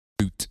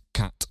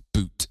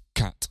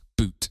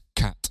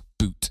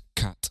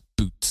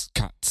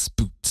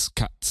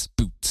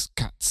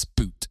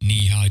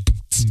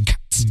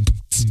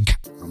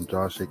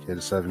Josh, aka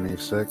the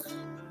 786.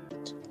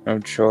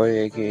 I'm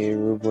Troy, aka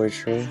Rude Boy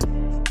Troy.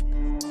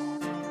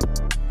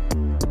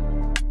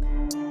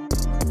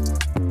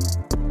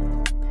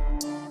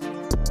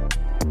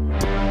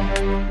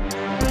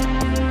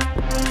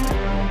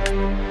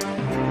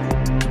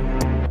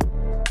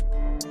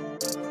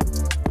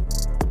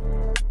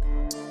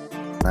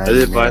 I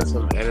did buy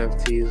some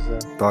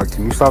NFTs. Dog,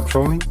 can you stop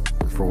trolling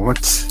for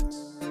once?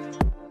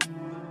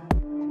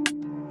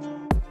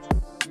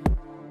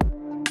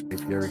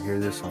 If you ever hear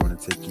this, I want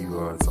to take you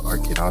to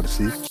Arcade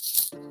Odyssey.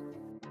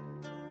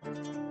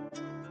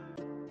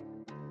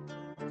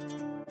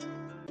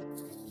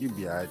 You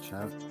be alright,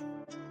 champ.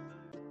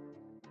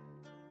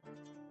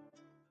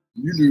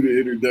 You do the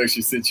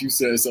introduction since you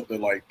said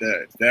something like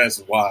that.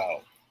 That's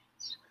wild.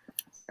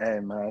 Hey,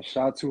 man,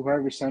 shout out to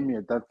whoever sent me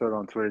a death threat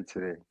on Twitter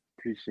today.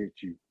 Appreciate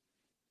you.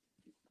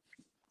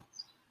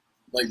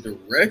 Like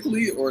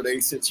directly, or they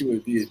sent you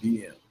it via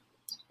DM?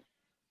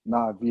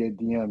 Nah, via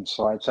DM.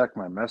 So I checked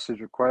my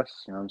message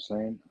requests, you know what I'm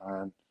saying?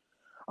 And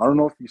I don't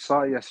know if you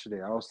saw it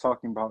yesterday. I was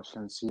talking about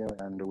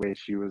Shensia and the way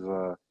she was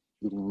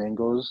eating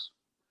mangoes.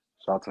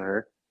 Shout out to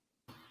her.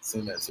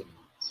 Send that to me.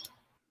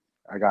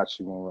 I got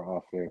you when we're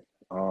off here.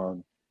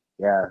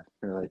 Yeah,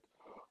 they're like,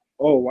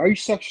 oh, why are you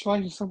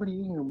sexualizing somebody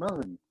eating a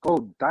melon?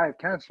 Go die of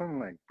cancer. I'm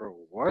like, bro,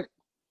 what?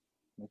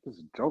 Like, this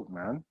is a joke,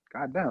 man.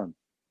 Goddamn.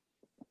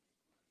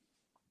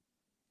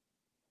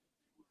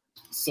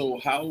 So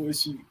how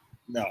is she?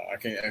 No, I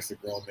can't ask a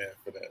grown man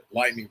for that.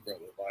 Lightning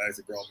brother. If I ask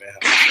a grown man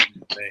how to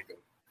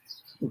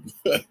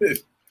mango.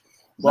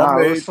 Nah,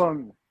 it was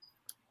some.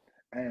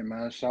 Hey,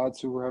 man, shout out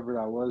to whoever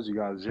that was. You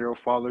got 0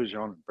 followers.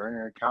 You're on a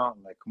burner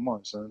account. Like, come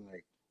on, son.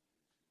 Like,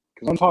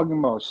 because I'm talking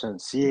about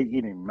Shensia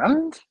eating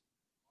melons.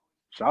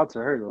 Shout out to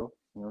her, though.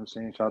 You know what I'm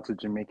saying? Shout out to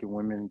Jamaican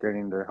women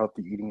getting their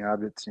healthy eating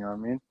habits. You know what I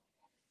mean?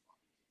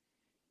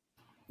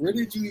 Where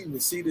did you even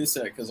see this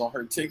at? Because on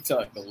her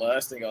TikTok, the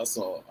last thing I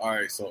saw. All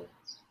right, so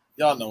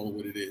y'all know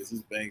what it is.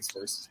 It's Banks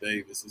versus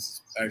Davis. This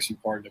is actually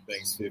part of the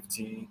Banks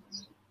 15.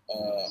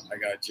 I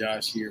got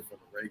Josh here from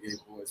the Reggae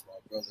Boys, my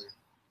brother.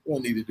 We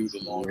don't need to do the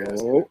long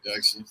ass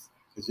introductions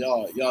because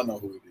y'all know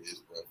who it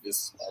is, bro. This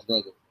is my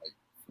brother, like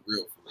for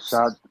real.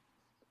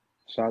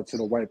 Shout out to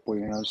the white boy.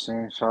 You know what I'm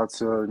saying? Shout out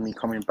to me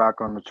coming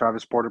back on the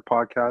Travis Porter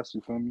podcast.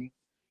 You feel me?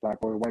 Black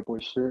boy, white boy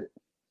shit.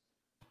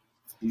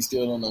 He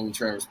still don't know who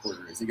Travis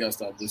Porter is. He got to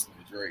stop listening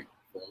to Drake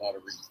for a lot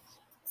of reasons.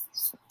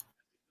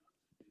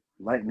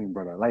 Lightning,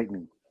 brother.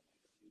 Lightning.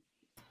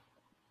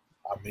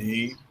 I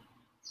mean,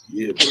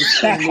 yeah.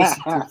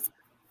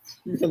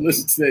 You can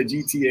listen to that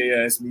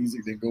GTA ass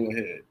music, then go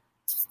ahead.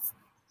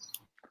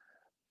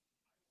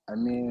 I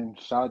mean,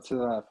 shout out to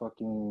that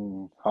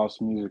fucking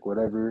house music,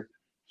 whatever.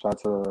 Shout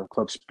out to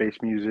Club Space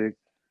Music.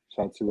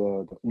 Shout out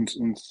to the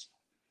Ouce,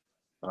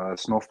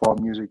 Snowfall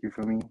music, you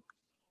feel me?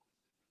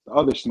 The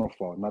other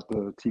Snowfall, not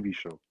the TV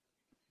show.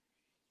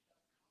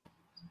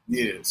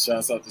 Yeah,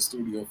 shouts out to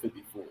Studio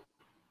 54.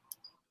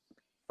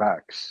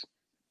 Facts.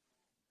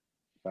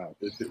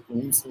 The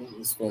Ouce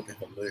is fucking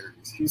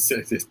hilarious. He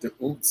said this, the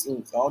Ouce.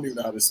 I don't even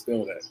know how to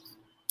spell that.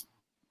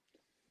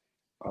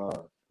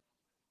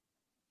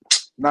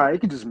 Nah, you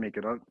can just make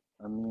it up.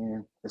 I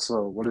mean, it's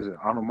a, what is it,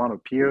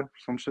 onomatopoeia,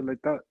 some shit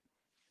like that.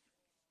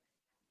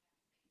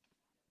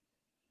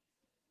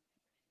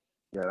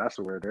 Yeah, that's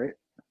the word, right?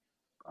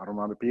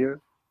 Onomatopoeia.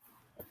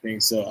 I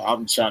think so.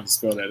 I'm trying to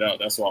spell that out.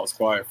 That's why I was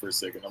quiet for a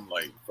second. I'm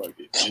like, fuck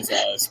it. This is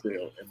how I spell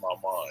in my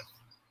mind.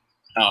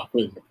 How I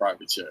put it in the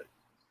private chat.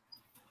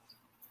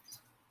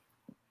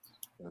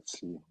 Let's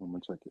see. I'm gonna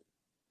check it.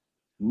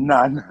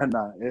 Nah.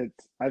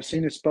 I've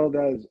seen it spelled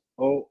as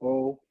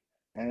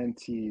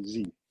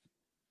OONTZ.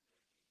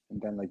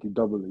 And then like you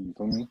double it, you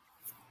feel me?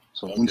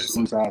 So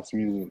Ouce ass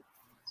music.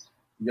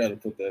 You gotta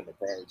put that in the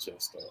private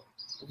chat stuff.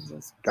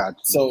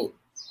 Gotcha.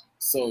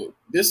 So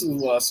this is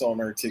what I saw on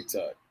her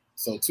TikTok.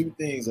 So 2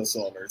 things I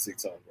saw on her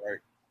TikTok, right?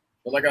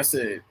 But like I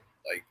said,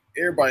 like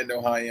everybody know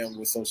how I am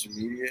with social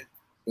media.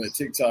 But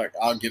TikTok,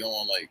 I'll get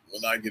on like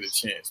when I get a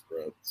chance,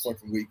 bro.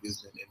 Fucking week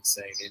has been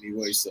insane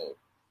anyway. So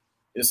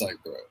it's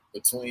like, bro,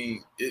 it's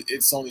only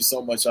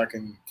so much I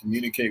can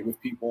communicate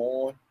with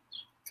people on.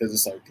 Because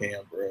it's like,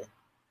 damn, bro,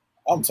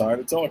 I'm tired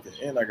of talking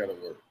and I gotta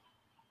work.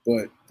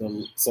 But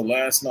so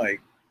last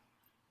night,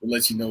 to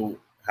let you know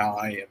how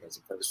I am as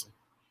a person.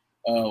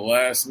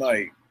 Last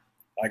night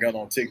I got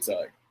on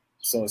TikTok.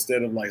 So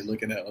instead of like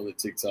looking at other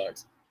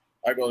TikToks,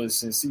 I go to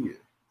Shensia.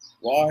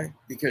 Why?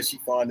 Because she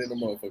finding a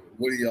motherfucker.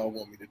 What do y'all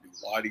want me to do?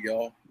 Lie to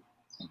y'all?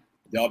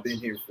 Y'all been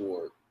here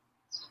for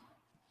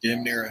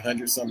damn near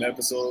 100-some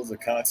episodes of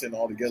content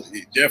altogether.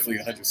 Definitely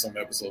 100-some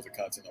episodes of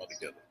content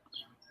altogether.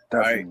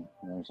 Definitely. Right?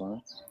 You know what I'm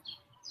saying?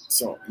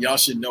 So y'all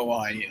should know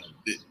I am.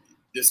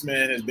 This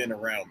man has been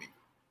around me.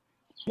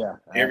 Yeah.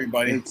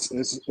 Everybody. It's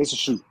a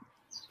shoot.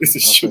 It's a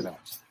shoot.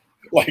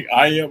 Like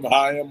I am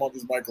on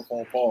this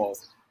microphone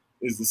pause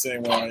is the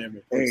same way I am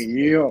in person. Hey,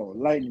 yo,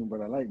 lightning,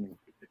 brother, lightning.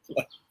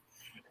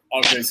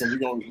 Okay, so we're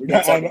gonna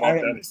talk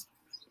about that.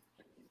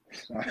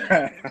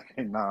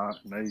 Nah,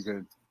 you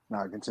good.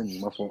 Nah, continue.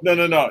 My fault.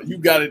 No. You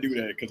got to do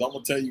that because I'm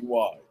gonna tell you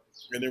why.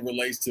 and it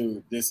relates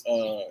to this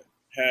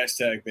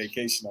hashtag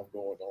vacation I'm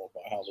going on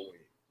by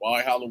Halloween.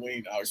 Why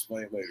Halloween? I'll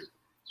explain later.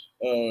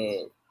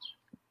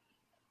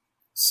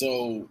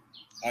 So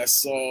I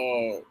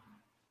saw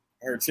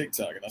her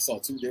TikTok, and I saw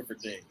two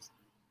different things.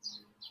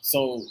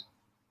 So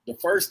the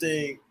first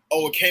thing,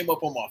 it came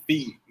up on my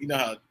feed. You know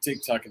how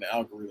TikTok and the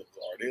algorithms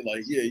are. They're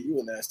like, yeah, you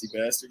a nasty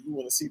bastard. You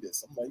want to see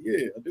this? I'm like,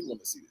 yeah, I do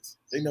want to see this.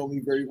 They know me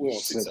very well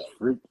on Shit, TikTok.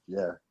 freak.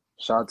 Yeah.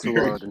 Shout out to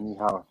the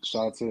Nihao.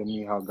 Shout out to the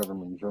Nihao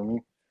government. You feel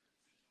me?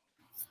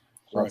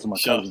 Shout out to my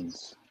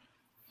cousins.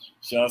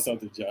 Shouts out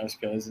to Josh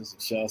Cousins,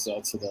 and shouts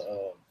out to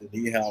the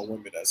Nihao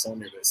women that's on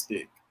there that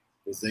stick.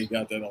 Because they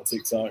got that on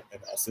TikTok,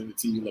 and I'll send it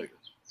to you later.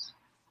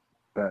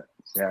 But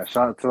yeah,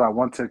 shout out to that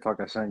one TikTok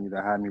I sent you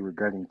that had me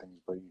regretting things,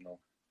 but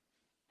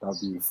that'll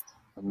be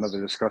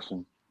another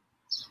discussion.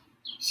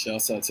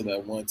 Shouts out to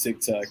that one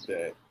TikTok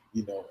that,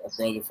 a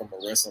brother from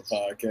a wrestling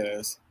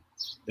podcast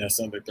that's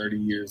under 30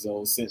 years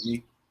old sent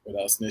me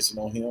without snitching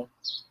on him.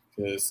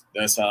 Because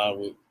that's how I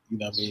would,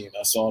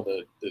 I saw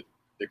the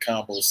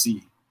combo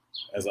C,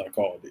 as I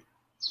called it.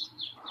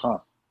 Huh.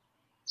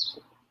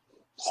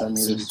 Send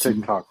me this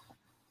TikTok.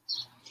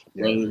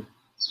 Brother,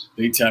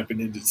 they tapping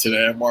into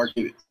that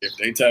market. If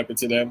they tap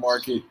into that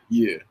market,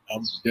 yeah,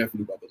 I'm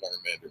definitely about to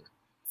learn Mandarin.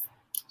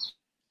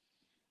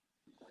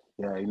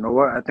 Yeah, you know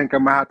what? I think I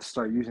might have to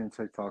start using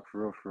TikTok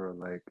for real.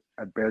 Like,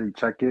 I barely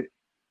check it.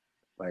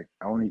 Like,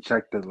 I only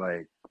checked it,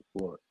 like,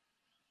 what?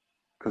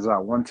 Because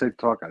that one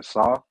TikTok I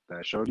saw that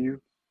I showed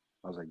you,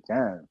 I was like,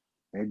 damn,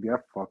 maybe I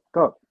fucked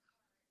up.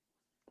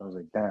 I was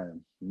like,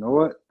 damn, you know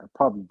what? I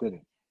probably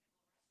didn't.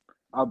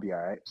 I'll be all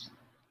right.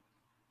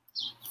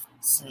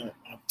 Son,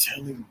 I'm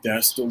telling you,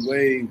 that's the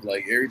way.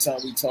 Like, every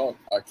time we talk,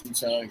 I keep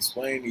trying to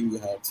explain to you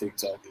how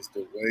TikTok is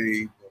the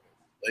way when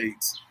it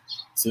relates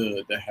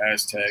to the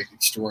hashtag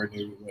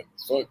extraordinary women.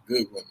 Fuck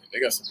good women.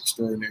 They got some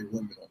extraordinary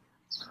women on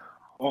there.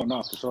 Oh,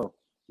 no, for sure.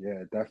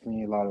 Yeah,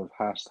 definitely a lot of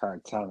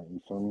hashtag talent.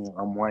 You feel me?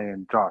 I'm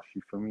weighing Josh.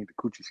 You feel me? The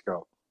Coochie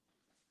Scout.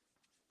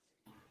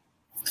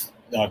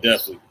 No,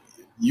 definitely.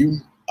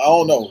 I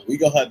don't know. We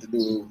gonna have to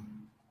do.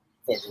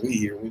 Fuck, we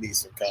here. We need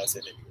some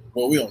content anyway.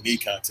 Well, we don't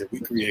need content.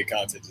 We create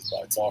content just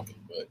by talking.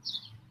 But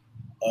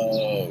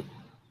I'm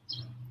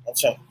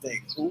trying to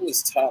think who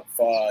is top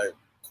 5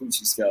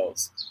 Coochie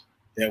Scouts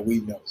that we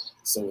know.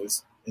 So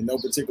it's in no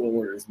particular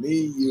order. It's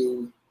me,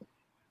 you,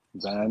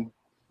 Van.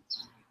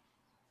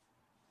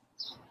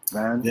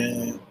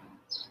 then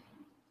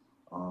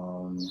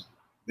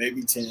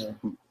maybe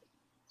Tim.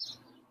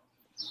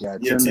 Yeah,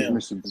 Tim is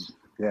missing.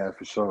 Yeah,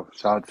 for sure.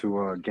 Shout out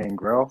to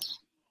Gangrel.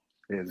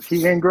 Yeah, is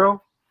he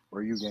Gangrel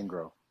or you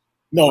Gangrel?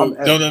 No.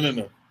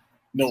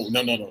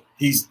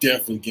 He's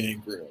definitely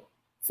Gangrel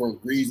for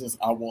reasons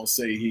I won't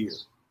say here.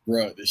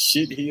 Bruh, the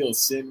shit he'll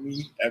send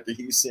me after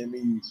he send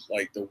me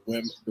like the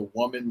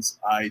woman's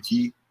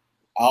IG.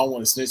 I don't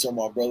want to snitch on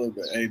my brother,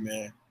 but hey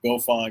man, go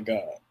find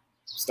God.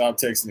 Stop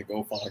texting and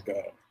go find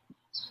God.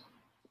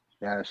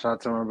 Yeah, shout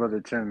out to my brother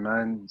Tim,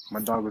 man. My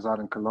dog was out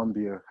in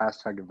Colombia.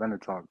 Hashtag Inventor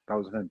Talk. That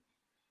was him.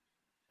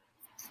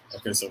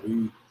 Okay, so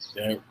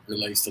that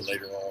relates to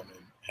later on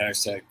in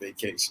hashtag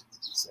vacations.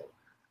 So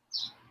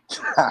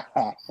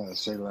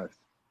say less.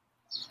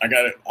 I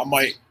got it. I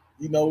might.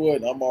 You know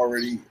what?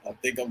 I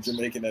think I'm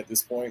Jamaican at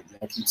this point.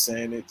 I keep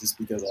saying it just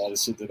because of all the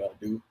shit that I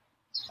do.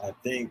 I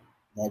think,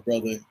 my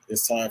brother,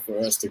 it's time for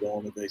us to go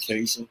on a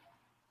vacation.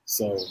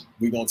 So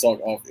we're going to talk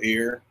off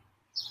air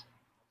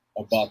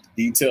about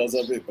the details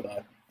of it, but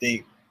I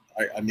think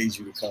I need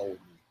you to come with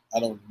me. I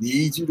don't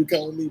need you to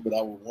come with me, but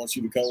I would want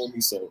you to come with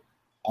me, so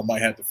I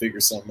might have to figure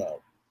something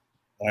out.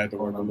 I have to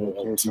work a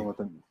little vacation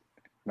with him.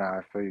 Nah,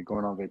 I feel you.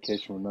 Going on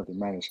vacation with another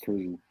man is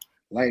crazy.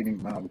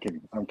 Lightning. Nah, I'm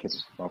kidding.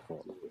 My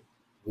fault.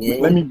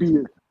 Well, let me be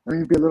a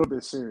little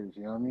bit serious.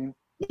 You know what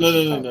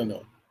I mean?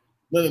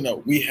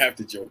 No. We have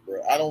to joke, bro.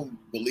 I don't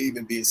believe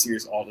in being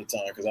serious all the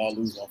time because I'll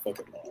lose my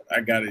fucking mind. I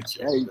gotta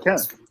joke. Yeah, you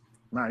can't.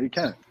 Nah, you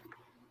can't.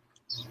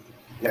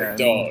 Like,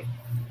 dog.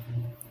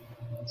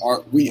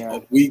 We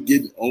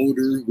getting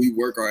older. We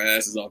work our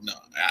asses off. No,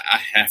 I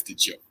have to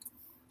joke.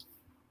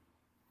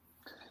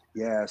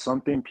 Yeah,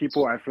 something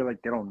people I feel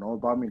like they don't know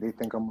about me. They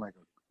think I'm like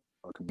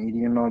a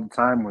comedian all the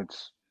time, which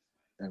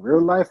in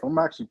real life I'm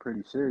actually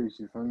pretty serious.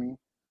 You feel me?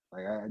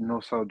 Like I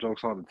know sell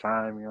jokes all the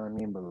time. You know what I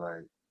mean? But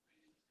like,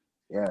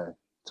 yeah,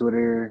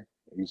 Twitter,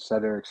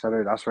 etc.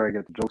 That's where I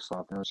get the jokes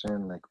off. You know what I'm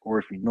saying? Like, or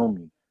if you know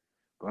me.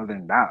 But other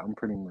than that, I'm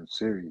pretty much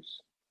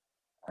serious.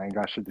 I ain't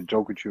got shit to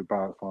joke with you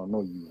about if I don't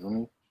know you. You feel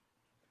me?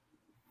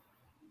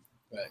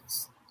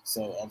 Thanks.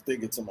 So I'm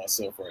thinking to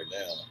myself right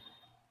now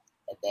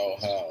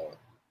about how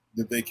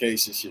the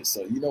vacation shit.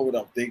 So you know what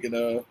I'm thinking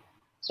of?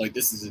 Like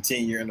this is a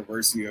 10-year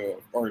anniversary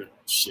of, or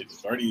shit,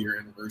 30-year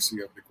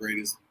anniversary of the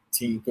greatest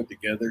team put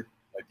together,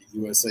 like the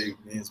USA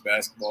men's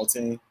basketball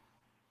team.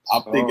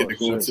 I'm thinking to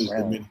go to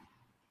the mini.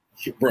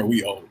 Bro,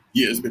 we old.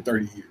 Yeah, it's been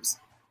 30 years.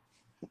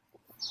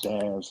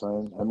 Damn,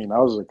 son. I mean, I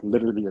was like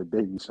literally a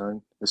baby,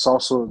 son. It's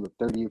also the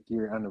 30th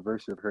year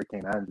anniversary of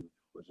Hurricane Andrew,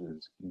 which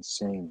is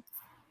insane.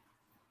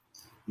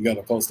 You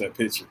gotta post that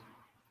picture.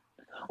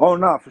 Oh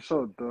no, for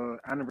sure. The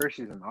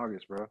anniversary is in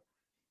August, bro.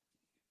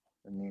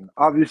 I mean,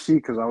 obviously,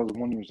 because I was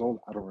 1 year old,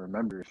 I don't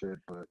remember shit,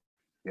 but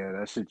yeah,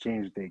 that shit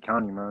changed Dade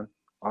County, man.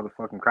 All the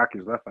fucking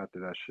crackers left after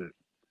that shit.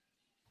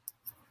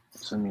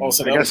 So, I Oh, mean,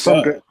 so I that guess was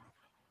some God. good.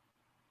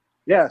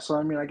 Yeah, so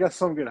I mean, I guess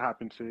some good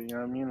happened to it, you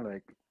know what I mean?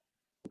 Like,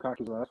 the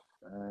crackers left,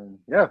 and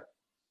yeah,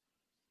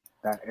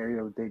 that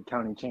area of Dade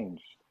County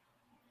changed.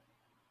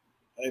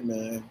 Hey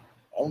man,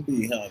 I'm gonna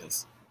be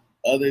honest.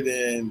 Other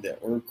than the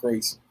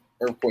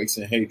earthquakes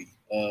in Haiti,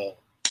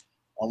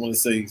 I'm gonna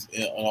say,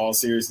 in all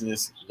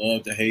seriousness,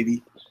 love to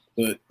Haiti,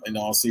 but in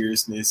all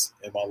seriousness,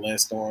 in my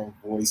last storm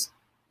voice,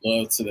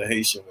 love to the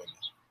Haitian women,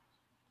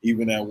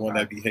 even that one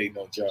that Right. be hating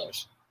on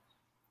Josh.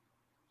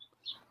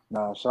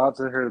 Nah, shout out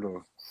to her,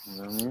 though. You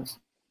know what I mean?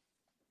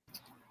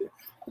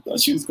 I thought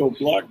she was gonna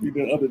block me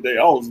the other day.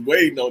 I was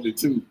waiting on it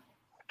too,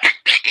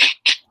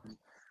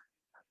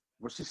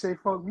 What she say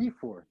fuck me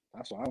for?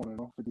 That's what I want to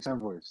know. 50 Cent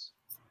voice.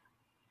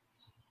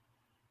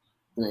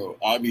 bro.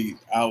 I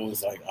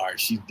was like, all right,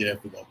 she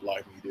definitely gonna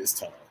block me this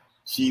time.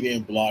 She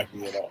didn't block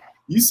me at all.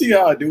 You see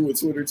how I do with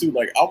Twitter too?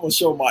 Like I'm gonna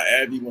show my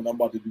Abby when I'm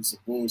about to do some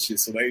bullshit,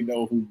 so they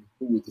know who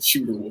the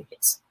shooter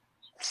was.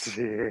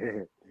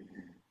 Yeah.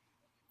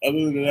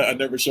 Other than that, I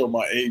never show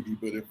my AV.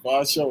 But if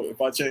I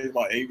change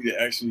my AV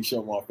to actually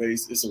show my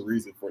face, it's a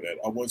reason for that.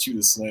 I want you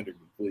to slander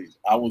me, please.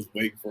 I was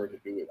waiting for her to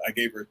do it. I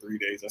gave her 3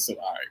 days. I said,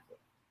 all right, bro.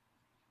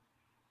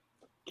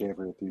 Gave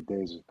her 3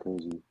 days is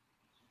crazy.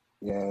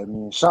 Yeah, I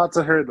mean, shout out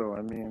to her, though.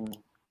 I mean,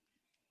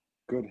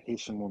 good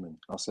Haitian woman.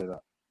 I'll say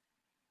that.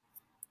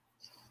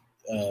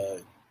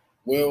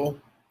 Well,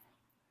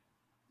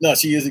 no,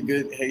 she is a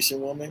good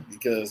Haitian woman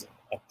because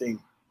I think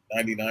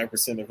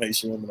 99% of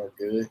Haitian women are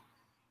good.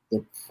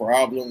 The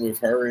problem with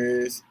her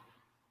is,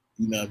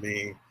 you know what I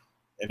mean?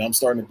 And I'm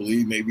starting to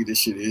believe maybe this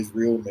shit is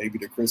real. Maybe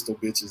the crystal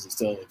bitches is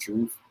telling the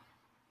truth.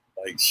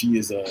 Like she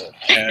is a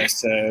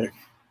hashtag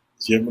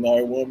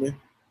Gemini woman.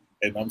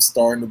 And I'm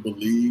starting to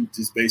believe,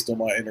 just based on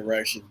my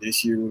interaction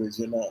this year with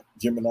a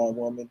Gemini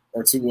woman,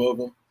 or two of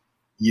them,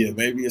 yeah,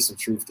 maybe it's some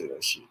truth to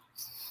that shit.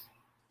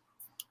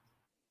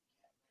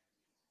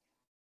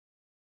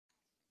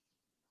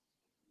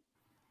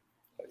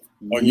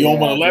 Oh, you don't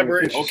want Yeah, to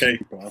very elaborate? fishy some Okay,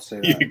 people. I'll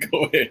say yeah, that.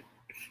 go ahead.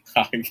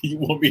 You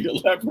want me to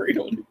elaborate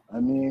on it? I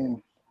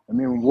mean, I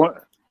mean,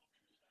 what?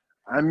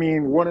 I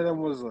mean, one of them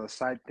was a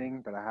side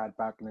thing that I had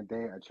back in the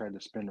day. I tried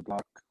to spin the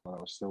block while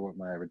I was still with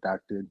my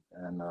redacted,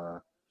 and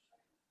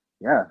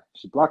yeah,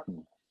 she blocked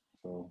me.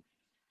 So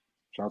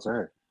shout out to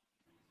her.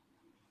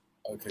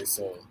 Okay,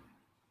 so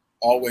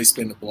always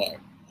spin the block.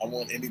 I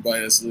want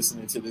anybody that's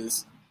listening to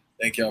this,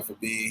 thank y'all for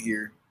being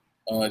here.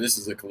 This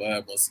is a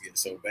collab once again.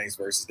 So Banks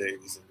versus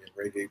Davies and then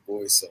Reggae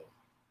Boys. So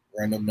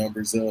run them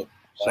numbers up,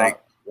 like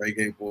Shout,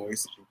 Reggae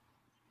Boys.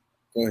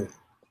 Go ahead.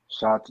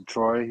 shout out to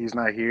Troy. He's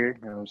not here.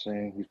 You know what I'm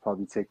saying? He's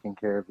probably taking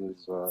care of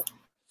his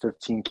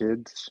 15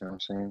 kids. You know what I'm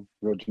saying?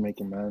 Real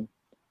Jamaican man.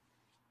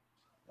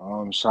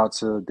 Shout out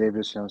to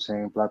Davis. You know what I'm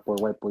saying? Black boy,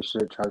 white boy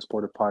shit. Try to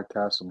support a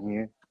podcast. I'm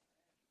here.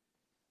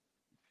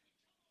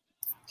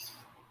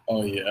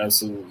 Oh yeah,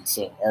 absolutely.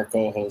 So our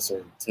co-hosts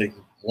are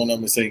taking one of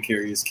them is taking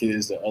care of his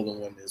kids. The other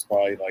one is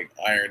probably like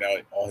ironing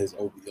out all his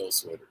OBO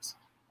sweaters.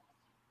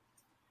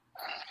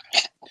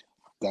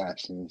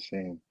 That's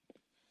insane.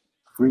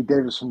 Free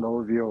Davis from the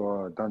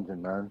OVO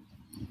dungeon, man.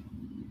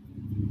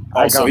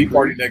 I Oh, so got he free.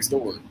 party next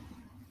door.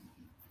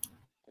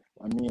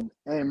 I mean,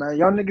 hey man,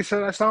 y'all niggas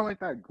said I sound like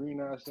that green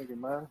ass nigga,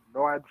 man.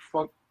 No, I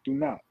fuck do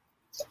not.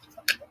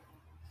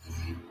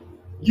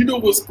 You know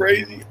what's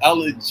crazy? I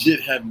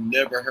legit have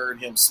never heard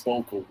him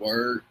spoke a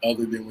word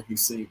other than when he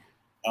sing.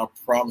 I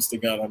promise to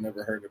God, I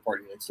never heard the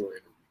party next door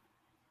interview.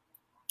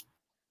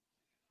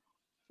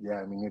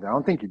 Yeah, I mean, neither. I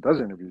don't think he does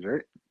interviews,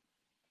 right?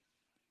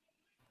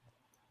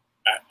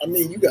 I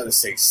mean, you got to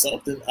say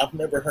something. I've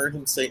never heard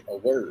him say a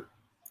word.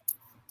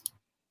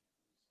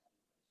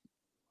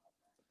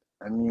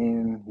 I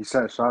mean, he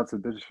said shout out to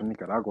bitches from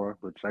Nicaragua,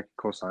 which I could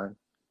co-sign.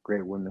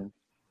 Great women.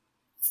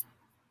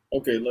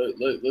 Okay,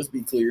 let's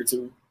be clear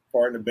too.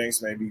 Pardon the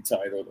Banks may be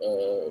titled.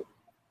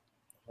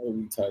 How do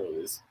we title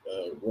this?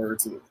 Word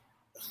to the.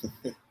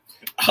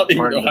 I don't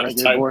even know Pardon the how to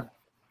reggae title. boy.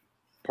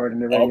 Pardon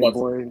the Oh, I'm reggae about to,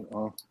 boy.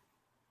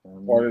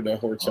 part of the Uh,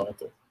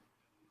 horchata.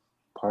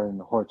 pardon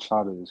the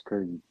horchata is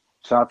crazy.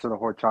 Shout out to the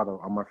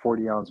horchata on my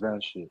 40-ounce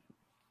van shit.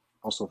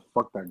 Also,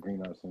 fuck that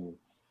green ass nigga.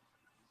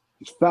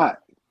 He's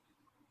fat.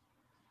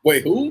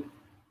 Wait, who?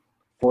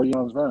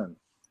 40-ounce van.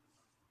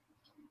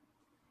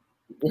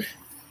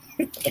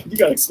 You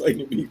gotta explain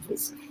to me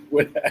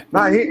what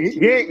Nah, happened.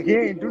 he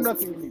ain't do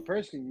nothing to me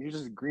personally. He's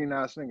just a green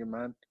ass nigga,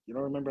 man. You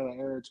don't remember that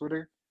era of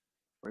Twitter?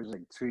 Where he's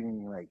like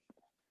tweeting like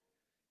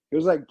it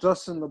was like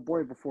Justin the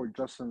Boy before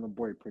Justin the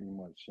Boy, pretty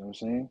much. You know what I'm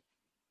saying?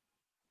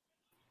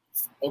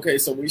 Okay,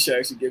 so we should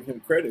actually give him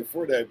credit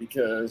for that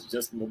because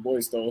Justin the Boy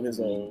stole I his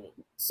mean, own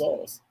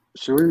sauce.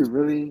 should we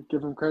really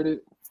give him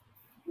credit?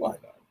 Why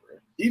not, bro?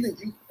 Even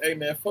you, hey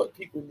man, fuck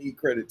people need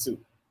credit too,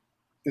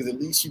 because at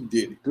least you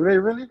did it. Do they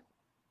really?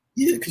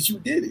 Yeah, because you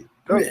did it.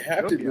 You didn't have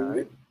They'll to be do alright.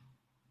 it,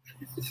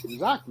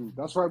 Exactly.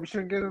 That's why we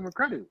shouldn't give him the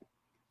credit.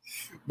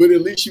 but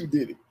at least you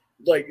did it.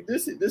 Like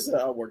this is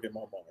how I work in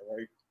my mind,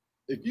 right?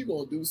 If you're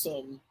gonna do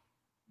something,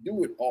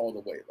 do it all the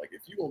way. Like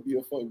if you're gonna be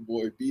a fuck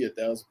boy, be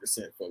 1,000%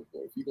 fuck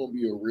boy. If you're gonna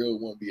be a real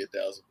one, be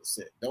 1,000%.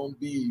 Don't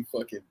be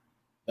fucking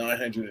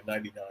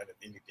 999 of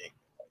anything.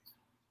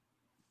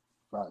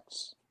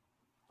 Facts.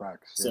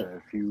 Facts. So Yeah.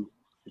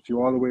 If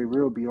you all the way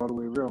real, be all the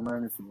way real,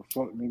 man. If you a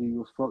fuck nigga,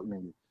 you a fuck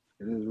nigga.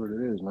 It is what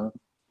it is, man.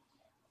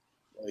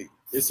 like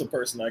it's a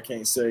person I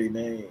can't say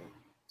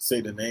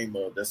the name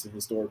of that's a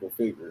historical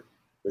figure,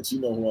 but you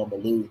know who I'm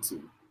alluding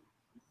to.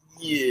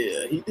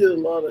 Yeah, he did a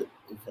lot of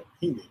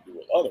he didn't do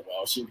a lot of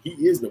wild shit. He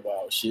is the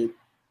wild shit,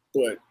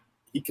 but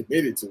he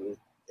committed to it.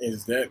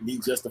 Is that me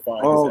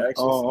justifying his actions?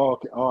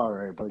 Okay. All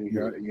right, buddy.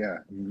 Yeah.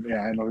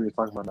 Yeah. I know who you're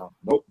talking about now.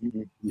 Nope.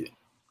 Yeah.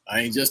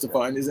 I ain't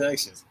justifying his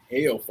actions.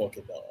 Hell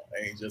fucking no.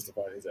 I ain't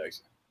justifying his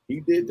actions. He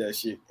did that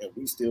shit and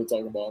we still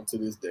talking about him to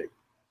this day.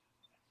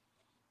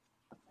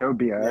 He'll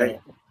be all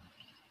right. Now,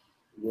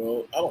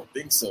 well, I don't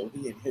think so.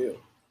 He in hell.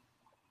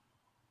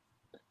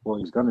 Well,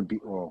 he's gonna be.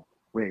 Well,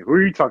 wait. Who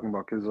are you talking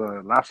about? Because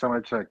last time I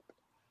checked,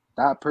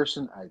 that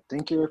person I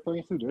think you're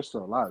referring to, they're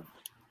still alive.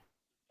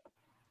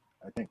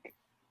 I think.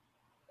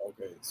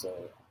 Okay, so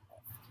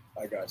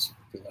I got you.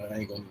 Because I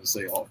ain't gonna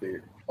say off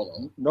there. Hold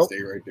on. Nope.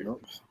 Stay right there.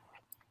 Nope.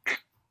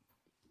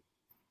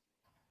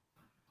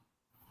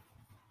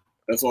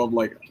 That's why I'm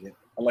like,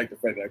 I like the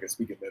fact that I can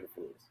speak in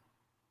metaphors.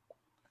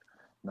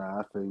 Nah,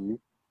 I feel you.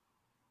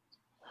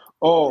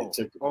 Oh,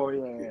 check it.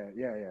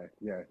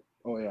 yeah.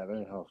 Oh yeah, they're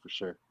in hell for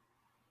sure.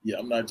 Yeah,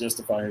 I'm not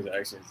justifying his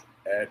actions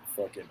at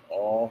fucking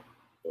all,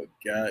 but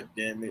god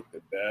damn it,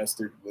 the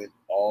bastard went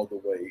all the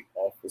way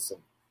off of some,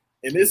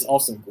 and it's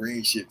off some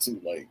green shit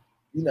too. Like,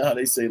 you know how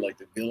they say like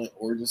the villain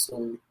origin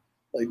story?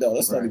 Like, no,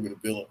 that's not Right. even a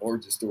villain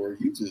origin story.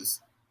 You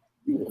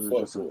He were was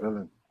just a fuck boy.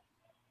 villain.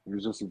 He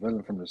was just a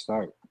villain from the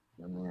start.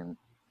 I mean,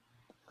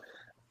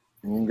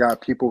 and you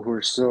got people who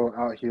are still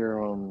out here,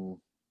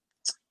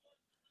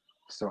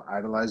 still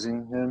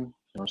idolizing him.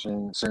 You know what I'm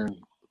saying?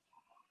 Certain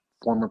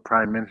former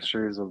prime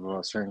ministers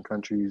of certain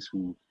countries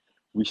who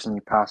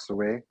recently passed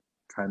away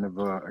kind of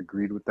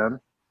agreed with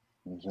them.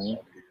 You know what I'm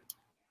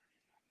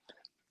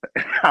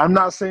saying? I'm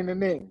not saying the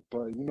name,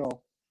 but you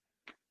know,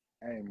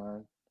 hey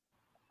man,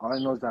 all I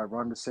know is that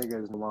Ron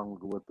DeSega is no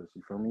longer with us.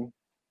 You feel me?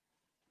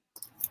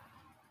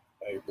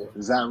 Hey, bro.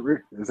 Is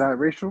that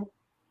racial?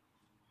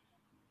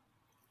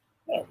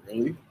 Not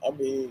really. I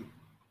mean,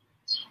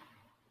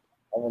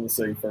 I want to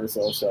say first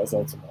off, shouts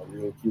out to my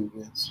real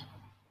Cubans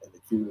and the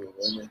Cuban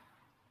women.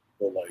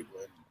 But like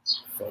when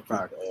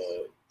fucking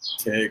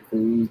Ted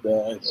Cruz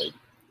died, like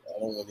I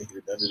don't want to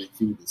hear none of the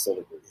Cubans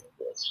celebrating him,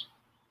 bro.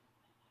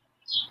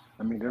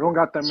 I mean, they don't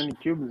got that many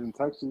Cubans in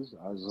Texas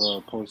as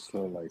opposed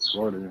to like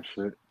Florida and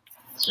shit.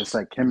 It's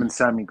like him and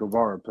Sammy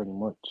Guevara pretty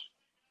much.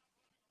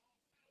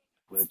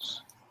 Which,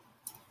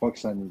 fuck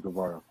Sammy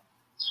Guevara.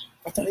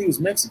 I thought he was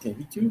Mexican.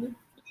 He Cuban?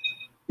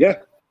 Yeah.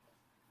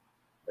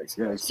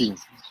 Mexican. Yeah, he's Cuban.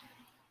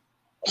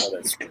 I know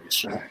that's pretty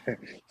sure.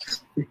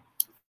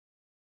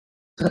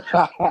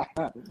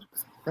 I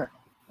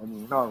mean,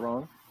 you're not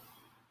wrong.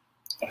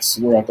 I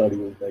swear I thought he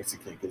was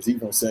Mexican because he's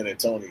from San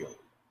Antonio.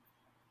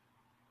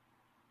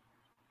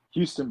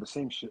 Houston, the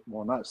same shit.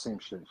 Well, not the same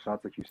shit. Shout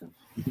out to Houston.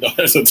 No,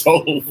 that's a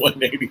total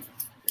 180.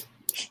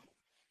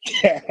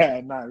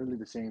 Yeah, not really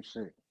the same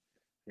shit.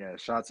 Yeah,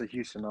 shout out to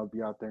Houston. I'll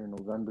be out there in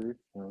November. You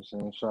know what I'm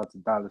saying? Shout out to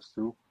Dallas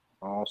too.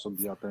 I'll also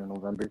be out there in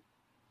November.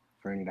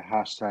 For any of the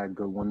hashtag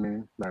good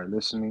women that are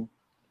listening.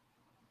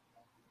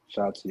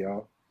 Shout out to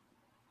y'all.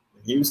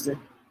 In Houston,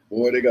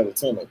 boy, they got a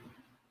ton of them.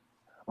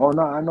 Oh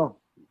no, I know.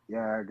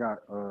 Yeah, I got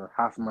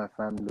half of my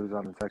family lives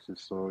out in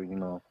Texas, so you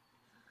know,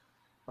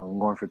 I'm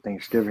going for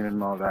Thanksgiving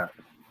and all that.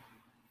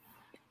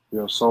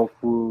 Real soul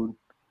food,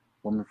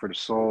 woman for the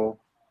soul.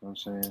 You know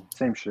what I'm saying?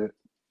 Same shit.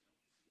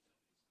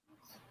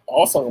 I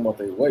was talking about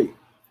their weight.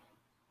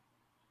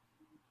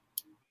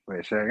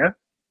 Wait, say again?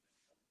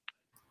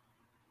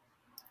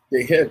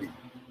 They heavy.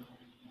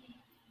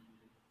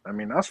 I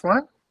mean, that's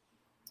fine.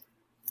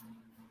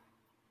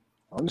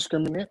 I don't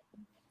discriminate.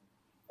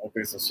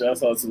 Okay, so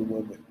shouts out to the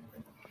women.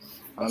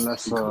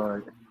 Unless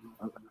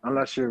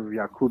you're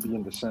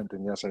Yakubian descent,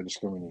 then yes, I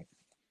discriminate.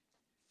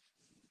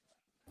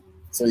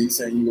 So you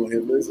saying you gonna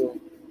hit Lizzo?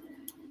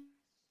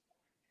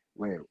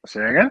 Wait,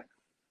 say again?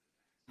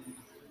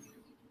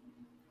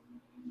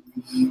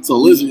 So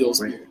Lizzo your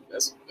speed.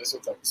 That's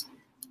what type of speed.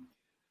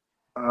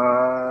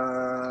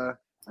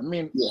 I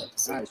mean, Yeah.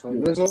 alright, so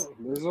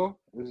Lizzo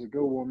is a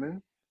good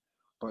woman,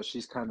 but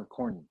she's kind of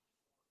corny.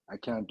 I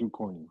can't do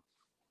corny.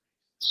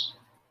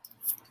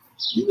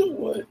 You know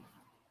what?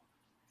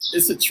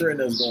 It's a trend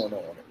that's going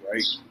on,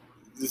 right?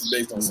 This is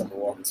based on Summer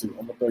Walker too.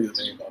 I'm gonna throw your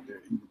name out there,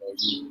 even though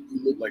you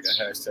look like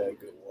a hashtag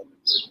good woman,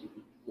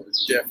 but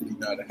you're definitely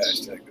not a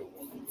hashtag good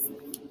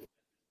woman.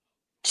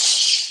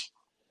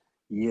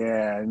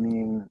 Yeah, I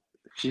mean,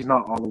 she's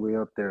not all the way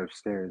up there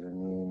upstairs. I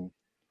mean,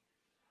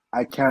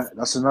 I can't.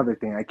 That's another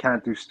thing. I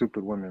can't do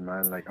stupid women,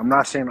 man. Like, I'm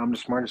not saying I'm the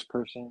smartest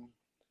person.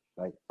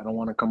 Like, I don't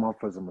want to come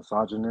off as a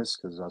misogynist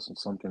because that's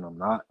something I'm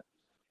not.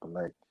 But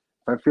like,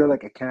 if I feel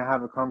like I can't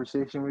have a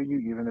conversation with you,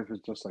 even if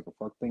it's just like a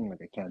fuck thing,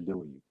 like I can't deal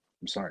with you.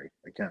 I'm sorry,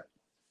 I can't.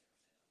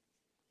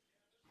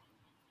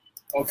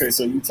 Okay,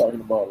 so you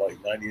talking about like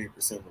 98%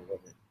 of the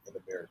women in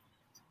America.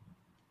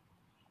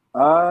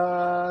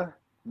 Uh,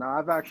 no,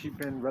 I've actually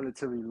been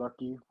relatively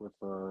lucky with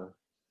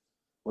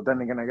well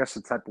then again, I guess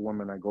the type of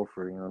woman I go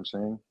for, you know what I'm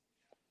saying?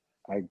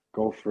 I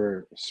go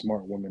for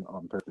smart women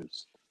on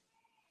purpose.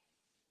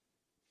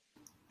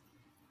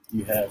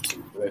 You have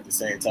to, but at the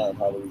same time,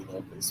 how do we know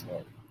if they're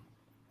smart?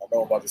 I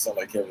know I'm about to sound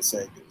like Kevin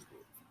Samuels,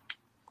 but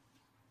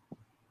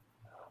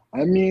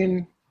I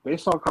mean,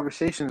 based on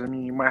conversations, I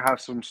mean, you might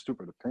have some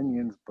stupid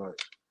opinions, but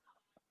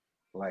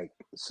like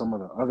some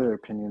of the other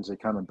opinions, they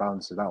kind of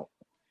balance it out.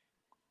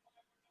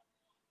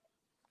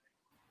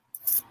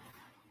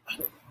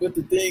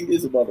 the thing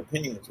is about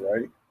opinions,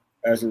 right?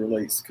 As it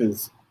relates,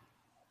 because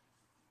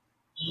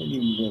how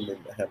many women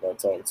have I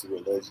talked to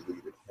allegedly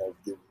that have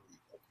given me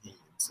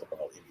opinions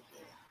about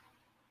anything?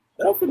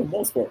 Now, for the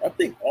most part, I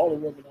think all the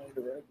women I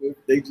interact with,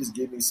 they just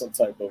give me some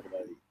type of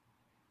like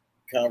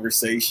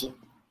conversation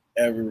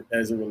ever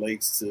as it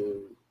relates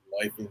to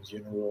life in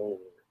general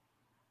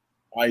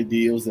or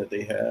ideals that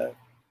they have.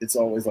 It's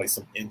always like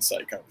some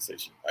insight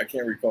conversation. I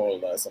can't recall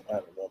the last time I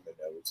had a woman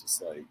that was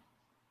just like,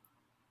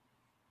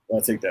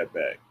 well, I take that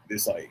back.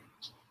 It's like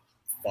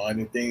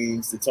finding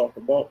things to talk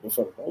about, but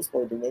for the most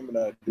part, the women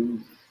I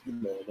do,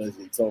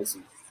 allegedly talk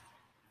to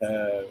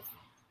have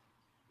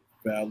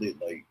valid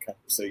like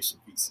conversation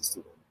pieces to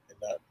them and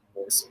not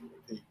more so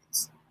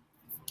opinions.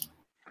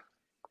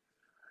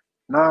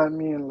 No, I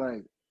mean,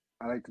 like,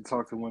 I like to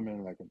talk to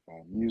women like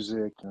about music,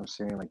 you know what I'm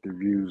saying? Like their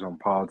views on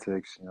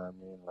politics, you know what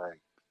I mean? Like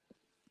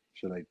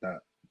shit like that.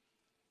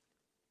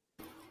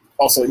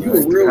 Also, And I you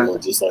a like to real kind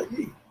one just like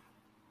me.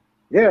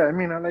 yeah, I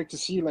mean, I like to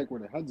see like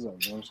where the head's at,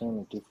 you know what I'm saying?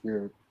 Like if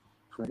you're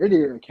an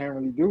idiot, I can't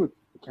really deal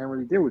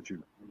with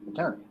you.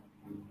 I can't.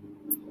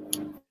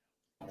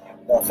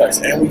 No facts.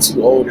 And we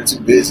too old and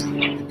too busy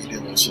to be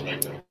dealing with shit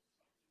like that.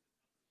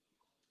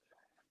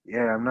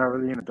 Yeah, I'm not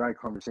really into dry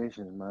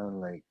conversations,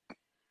 man. Like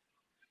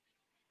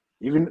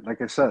even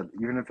like I said,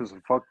 even if it's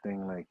a fuck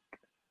thing, like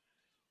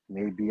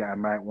maybe I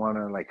might want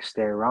to like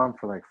stay around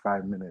for like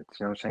 5 minutes.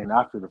 You know what I'm saying?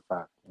 After the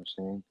fact, you know what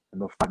I'm saying? In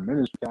those 5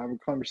 minutes, we can have a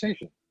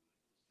conversation.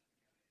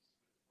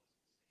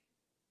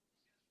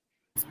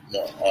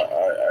 No,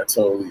 I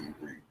totally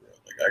agree, bro.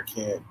 Like I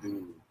can't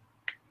do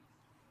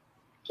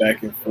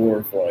back and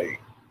forth.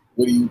 Like,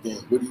 what do you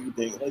think? What do you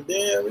think? Like,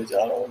 damn, bitch,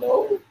 I don't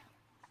know.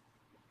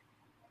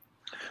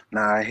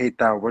 Nah, I hate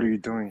that. What are you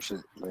doing?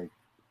 Shit, like,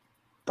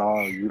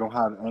 dog, you don't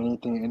have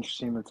anything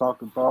interesting to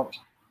talk about.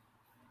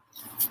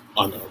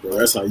 I know, bro. Like,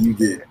 That's how you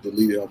get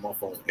deleted on my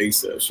phone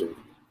ASAP. Shit.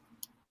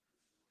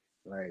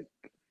 like,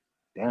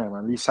 damn.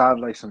 At least have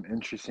like some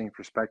interesting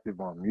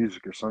perspective on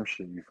music or some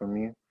shit. You feel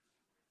me?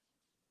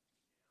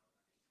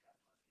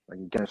 Like,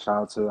 again,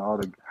 shout out to all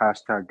the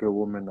hashtag good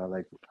women that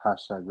like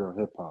hashtag real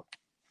hip hop.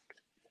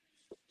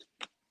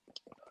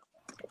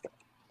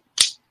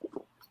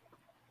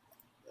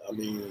 I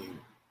mean,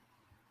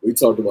 we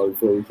talked about it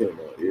before we came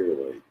on here.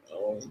 Like,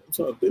 I'm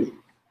trying to think.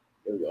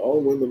 Like,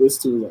 all women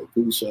listen to is like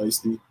Pooh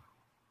Shiesty,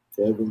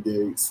 Kevin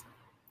Gates,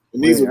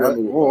 and these Wait, are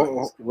women with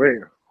bodies. wait,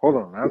 hold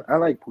on. I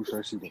like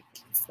Pusha T though.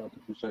 Shout out to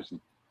Pusha T.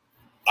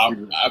 I,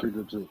 It's I, pretty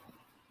good too.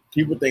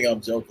 people think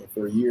I'm joking.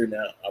 For a year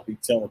now, I'll be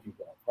telling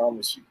people, I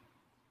promise you,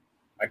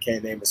 I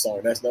can't name a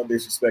song. That's no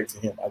disrespect to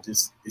him.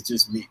 It's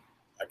just me.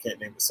 I can't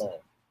name a song.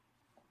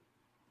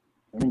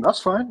 I mean,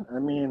 that's fine. I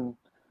mean,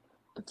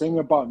 the thing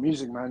about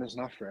music, man, is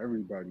not for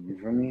everybody. You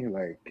feel me?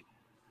 Like,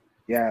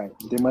 yeah,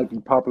 they might be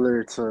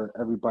popular to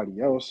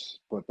everybody else,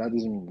 but that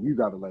doesn't mean you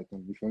gotta like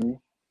them. You feel me?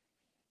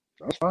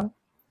 That's fine.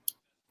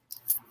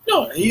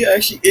 No, he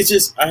actually. It's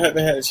just I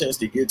haven't had a chance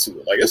to get to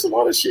it. Like, it's a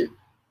lot of shit.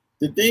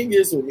 The thing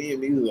is with me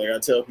and music, like I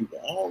tell people,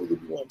 I don't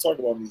really want to talk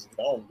about music.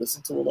 I don't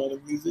listen to a lot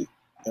of music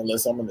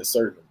unless I'm in a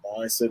certain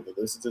mindset to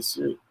listen to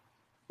shit.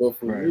 But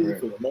for Right, me,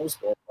 right. for the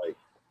most part, like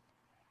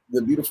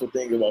the beautiful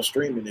thing about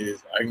streaming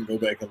is I can go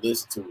back and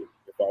listen to it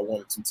if I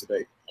wanted to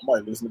today. I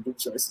might listen to Pooh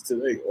Shiesty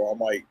today, or I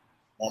might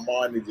my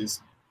mind to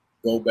just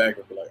go back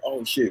and be like,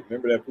 oh shit,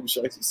 remember that Pooh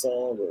Shiesty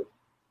song or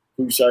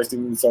Pooh Shiesty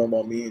we was talking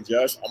about me and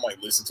Josh? I might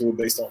listen to it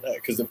based on that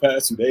because the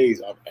past 2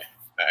 days I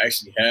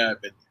actually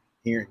have been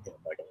hearing him.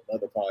 Like on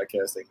another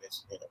podcast, they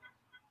mentioned him.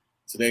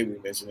 Today we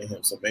mentioned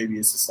him, so maybe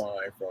it's a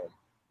sign from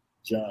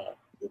John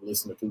to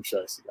listen to Pooh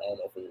Shiesty. I don't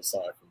know if it's a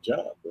sign from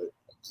John, but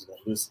I'm just gonna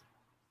listen.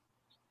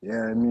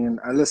 Yeah, I mean,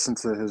 I listened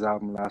to his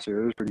album last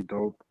year. It was pretty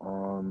dope.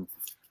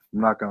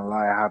 I'm not gonna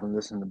lie, I haven't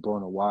listened to Bro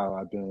in a while.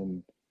 I've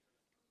been,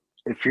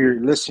 if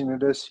you're listening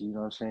to this, you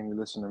know what I'm saying, you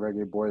listen to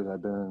Reggae Boys,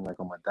 I've been like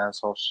on my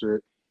dancehall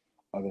shit.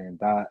 Other than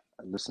that,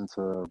 I listened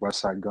to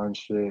West Side Gun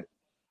shit.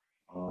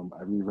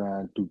 I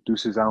reran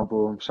Deuce's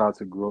album. Shout out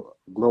to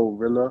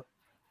Glorilla.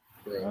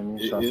 You know Bro, what I mean?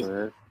 Shout out to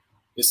her.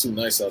 it's too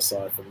nice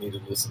outside for me to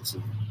listen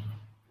to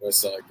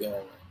West Side Gun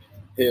right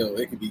now. Hell,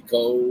 it could be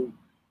cold,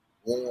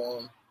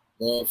 warm,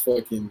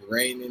 motherfucking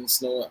raining,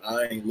 snowing.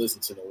 I ain't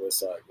listen to no West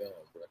Side Gun,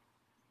 bro.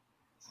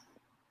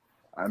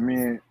 I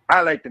mean,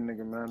 I like the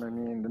nigga, man. I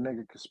mean, the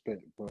nigga could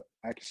spit, but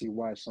I can see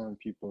why some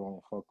people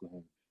don't fuck with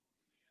him.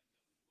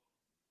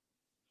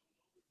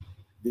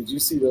 Did you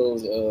see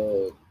those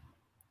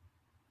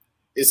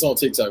It's on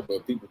TikTok,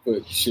 but people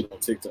put shit on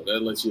TikTok.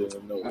 That lets you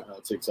know how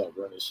TikTok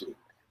running shit.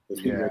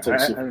 Because people Yeah, gonna take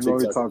shit I from know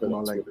what you're TikTok and talking put it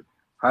on about. Like Twitter.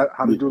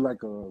 how to Yeah, do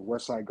like a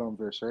West Side Gun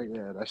verse, right?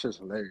 Yeah, that shit's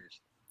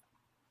hilarious.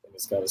 and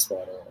it's kind of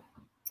spot on.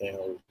 Can't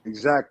hold it.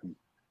 Exactly.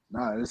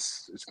 Nah,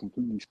 it's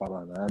completely spot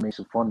on. That makes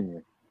it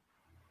funnier.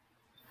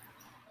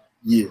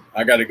 Yeah,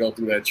 I got to go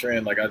through that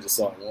trend. Like I just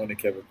saw one that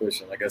Kevin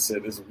pushing. Like I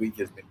said, this week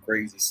has been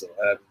crazy, so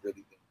I haven't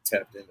really been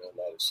tapped into a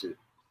lot of shit.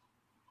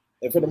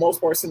 And for the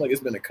most part, it seems like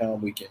it's been a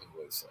calm week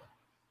anyway. So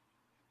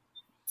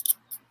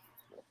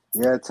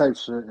Yeah, type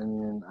shit. I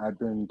mean, I've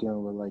been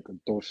dealing with like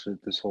adult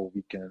shit this whole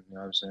weekend. You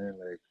know what I'm saying?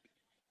 Like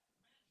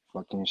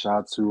fucking shout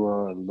out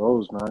to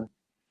Lowe's, man.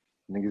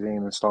 Niggas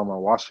ain't installed my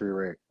washer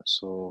right,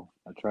 so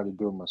I tried to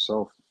do it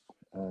myself,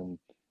 and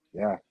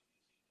yeah,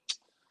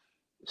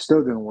 it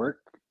still didn't work.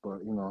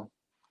 But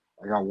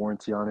I got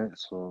warranty on it,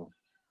 so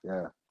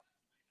yeah,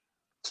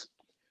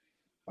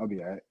 I'll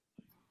be alright.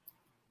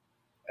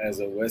 as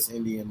a West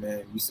Indian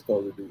man, you're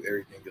supposed to do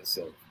everything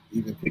yourself.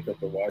 Even pick up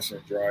the washer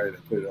and dryer it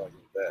and put it on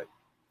your back.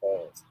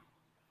 Pause.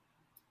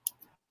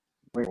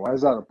 Wait, why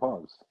is that a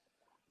pause?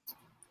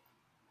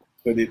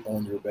 Put it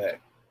on your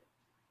back.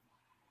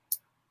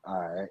 All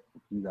right,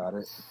 you got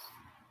it.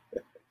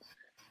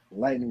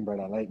 Lightning,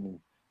 brother, lightning.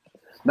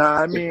 Nah,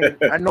 I mean,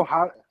 I know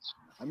how.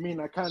 I mean,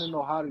 I kind of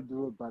know how to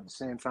do it, but at the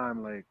same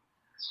time, like,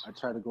 I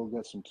try to go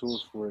get some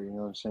tools for it. You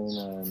know what I'm saying?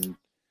 And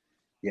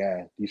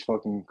yeah, these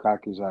fucking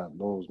crackers at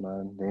Lowe's,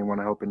 man, they ain't want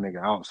to help a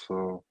nigga out.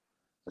 So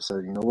I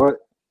said, you know what?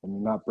 Let me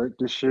not break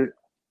this shit.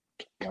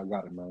 Yeah, I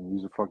got it, man.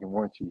 Use a fucking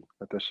warranty.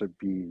 Let that shit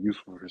be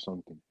useful for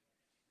something.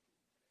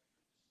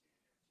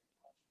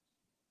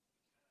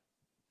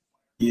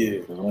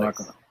 Yeah, Because I'm like not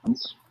gonna.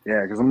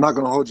 Yeah, because I'm not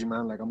gonna hold you,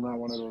 man. Like, I'm not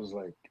one of those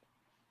like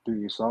do it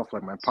yourself.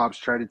 Like my pops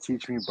tried to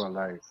teach me, but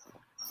like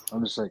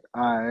I'm just like,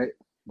 all right,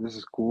 this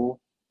is cool,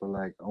 but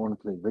like I want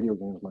to play video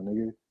games, my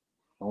nigga.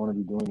 I want to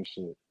be doing this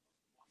shit.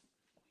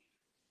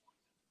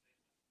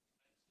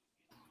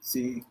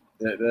 see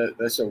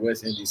that's your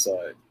West Indian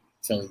side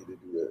telling you to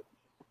do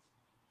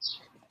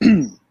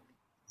that.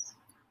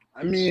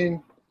 I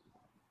mean,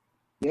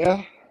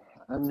 yeah.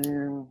 I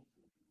mean,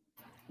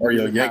 Or niggas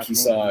your that pass Yankee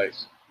side,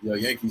 maintenance. your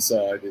Yankee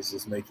side is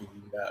just making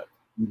you not,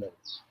 you know,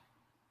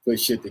 put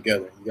shit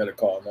together. You got to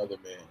call another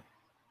man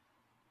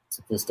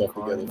to put stuff Calling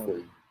together another, for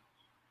you.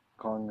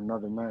 calling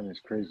another man is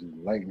crazy.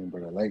 Lightning,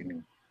 brother,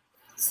 lightning.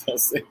 So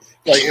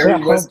like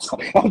every West,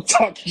 I'm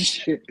talking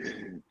shit.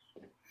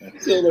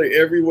 so like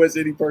every West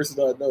Indian person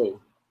I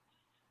know,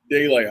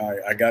 they like, all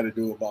right, I got to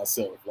do it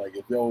myself. Like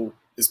if yo,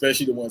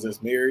 especially the ones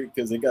that's married,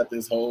 because they got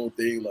this whole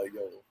thing like,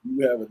 yo, if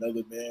you have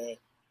another man,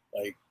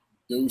 like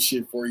do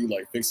shit for you,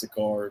 like fix a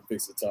car,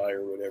 fix a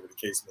tire, whatever the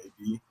case may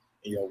be,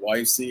 and your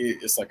wife see it,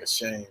 it's like a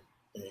shame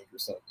thing or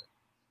something.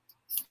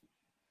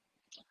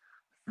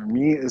 For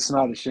me, it's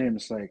not a shame.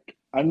 It's like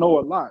I know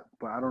a lot,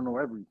 but I don't know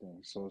everything.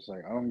 So it's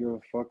like I don't give a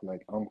fuck.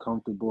 Like I'm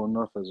comfortable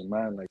enough as a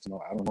man, like to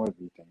know I don't know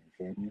everything.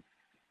 You feel me?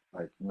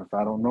 Like if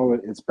I don't know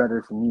it, it's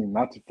better for me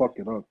not to fuck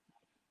it up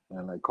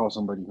and like call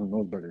somebody who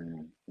knows better than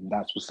me in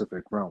that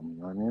specific realm.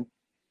 You know what I mean?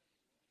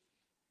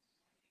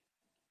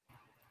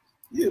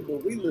 Yeah,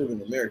 but we live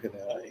in America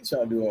now. I ain't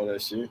trying to do all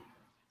that shit.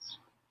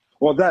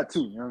 Well, that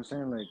too. You know what I'm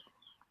saying? Like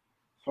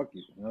fuck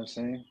it. You know what I'm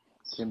saying?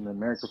 Came to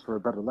America for a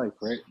better life,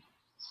 right?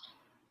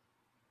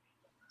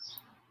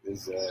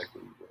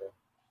 Exactly, bro.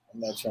 I'm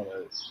not trying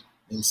to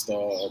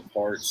install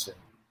parts and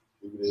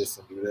do this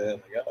and do that.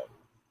 Like,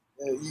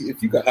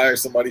 if you could hire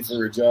somebody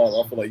for a job,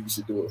 I feel like you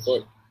should do it.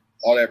 Fuck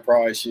all that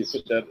pride shit.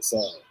 Put that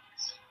aside.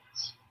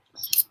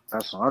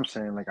 That's what I'm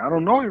saying. Like I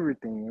don't know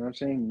everything. You know what I'm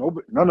saying?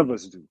 Nobody, none of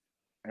us do,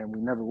 and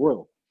we never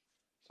will.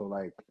 So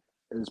like,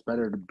 it's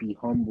better to be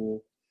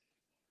humble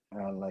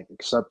and like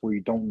accept where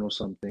you don't know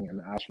something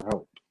and ask for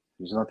help.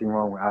 There's nothing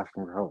wrong with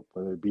asking for help,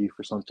 whether it be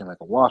for something like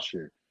a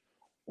washer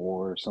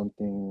or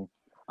something,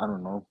 I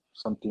don't know,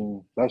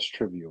 something less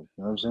trivial.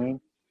 You know what I'm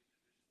saying?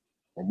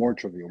 Or more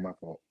trivial, my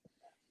fault.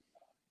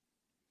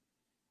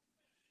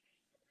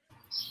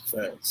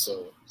 Facts.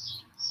 So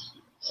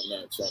I'm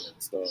not trying to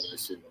install that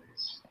shit. Like,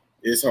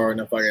 it's hard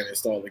enough I got to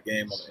install a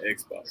game on the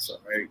Xbox, all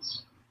right?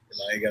 And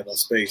I ain't got no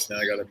space. Now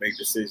I got to make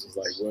decisions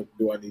like what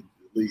do I need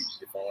to delete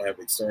if I don't have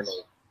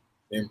external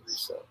memory.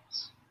 So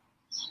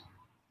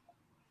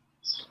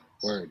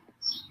Word,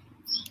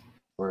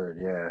 word,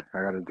 yeah.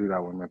 I gotta do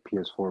that with my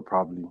PS4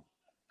 probably.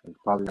 I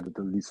probably gotta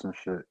delete some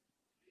shit.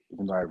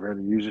 Even though I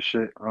rarely use the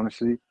shit,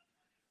 honestly.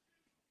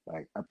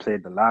 Like I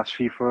played the last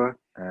FIFA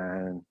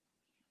and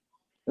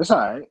it's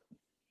alright.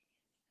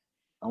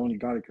 I only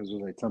got it because it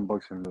was like $10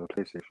 in the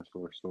PlayStation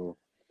store. So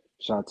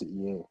shout out to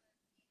EA,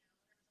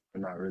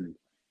 but not really.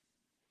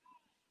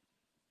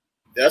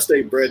 that's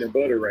their bread and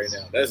butter right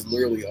now. That's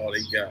literally all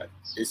they got.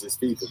 It's just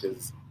FIFA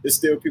because there's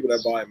still people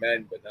that buy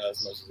Madden, but not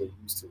as much as they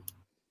used to.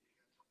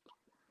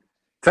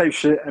 Type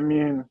shit. I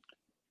mean,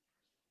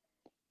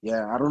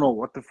 yeah, I don't know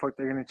what the fuck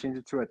they're gonna change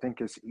it to. I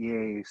think it's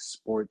EA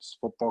Sports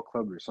Football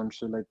Club or some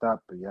shit like that.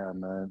 But yeah,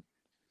 man.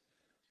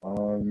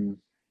 Um,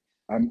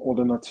 I'm old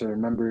enough to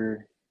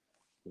remember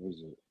what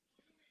was it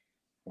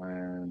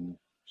when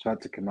Shout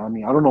out to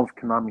Konami. I don't know if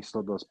Konami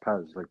still does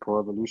PES, like Pro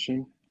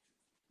Evolution.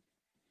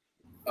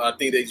 I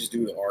think they just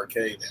do the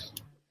arcade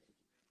now.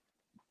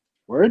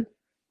 Word?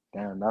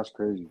 Damn, that's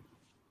crazy.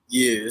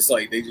 Yeah, it's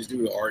like they just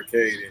do the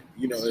arcade, and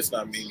it's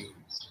not many.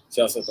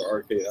 Shouts out to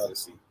Arcade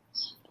Odyssey.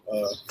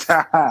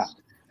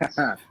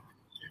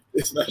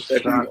 It's not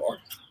that many.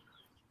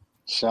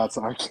 Shout out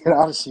to Arcade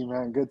Odyssey,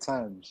 man. Good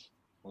times.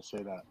 I'll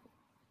say that.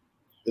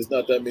 There's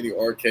not that many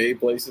arcade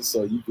places,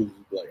 so you could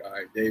be like, all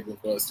right, Dave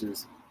and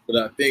Buster's. But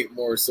I think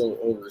more so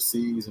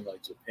overseas in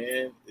like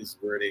Japan is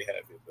where they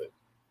have it. But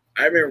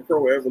I remember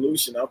Pro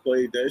Evolution. I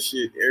played that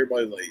shit.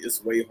 Everybody like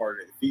it's way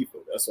harder than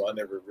FIFA. That's why I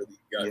never really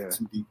got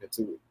too deep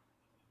into it.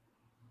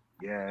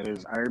 Yeah, it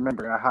is. I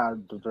remember I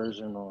had the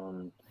version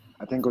on.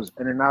 I think it was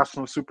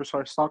International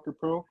Superstar Soccer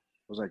Pro.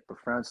 It was like the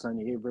France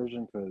 '98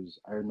 version because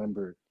I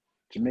remember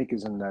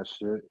Jamaica's in that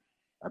shit.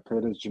 I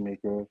played as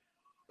Jamaica,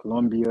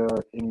 Colombia,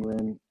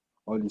 England,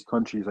 all these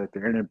countries like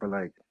they're in it, but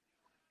like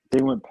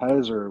they went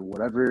PES or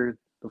whatever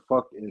the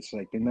fuck. It's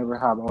like they never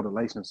have all the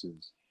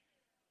licenses.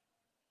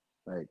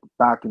 Like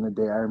back in the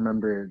day, I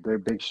remember their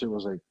big shit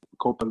was like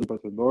Copa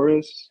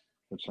Libertadores,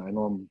 which I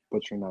know I'm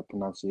butchering that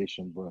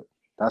pronunciation, but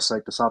that's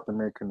like the South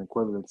American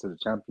equivalent to the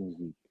Champions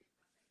League.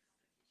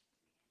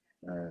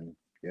 And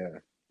yeah,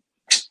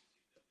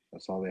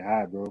 that's all they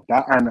had, bro.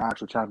 That and the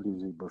actual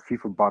Champions League, but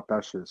FIFA bought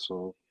that shit,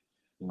 so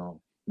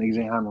niggas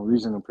ain't have no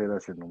reason to play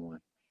that shit no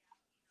more.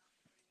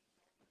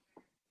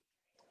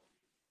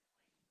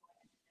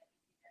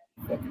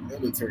 Fucking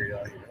military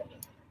out here.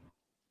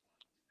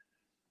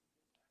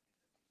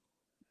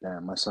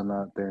 Damn, my son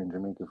out there in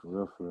Jamaica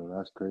for real.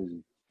 That's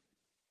crazy.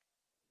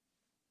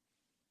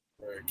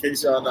 In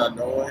case y'all not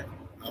knowing,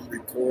 I'm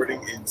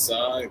recording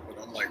inside, but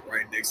I'm like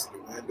right next to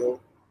the window,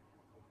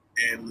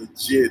 and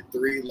legit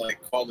 3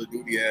 like Call of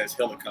Duty ass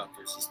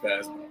helicopters just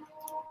passed by.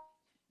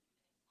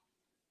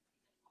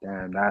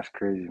 Damn, that's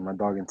crazy. My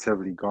dog in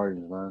Tivoli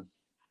Gardens, man.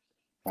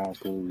 That's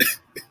crazy.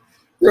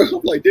 Bro,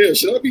 I'm like, damn,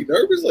 should I be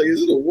nervous? Like,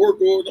 is it a war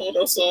going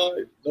on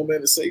outside? No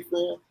man is safe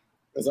from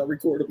as I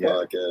record a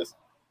podcast.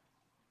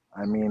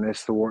 I mean,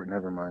 it's the war.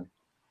 Never mind.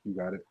 You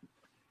got it.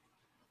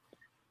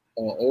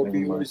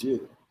 Opioids, yeah.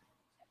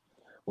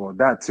 Well,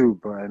 that too,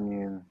 but I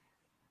mean,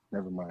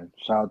 never mind.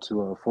 Shout out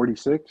to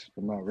 46,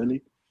 but not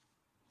really.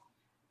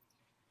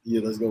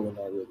 Yeah, let's go with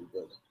not really,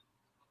 brother.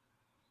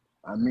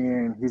 I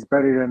mean, he's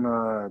better than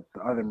the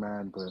other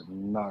man, but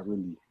not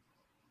really.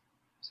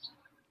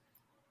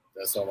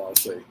 That's all I'll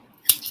say.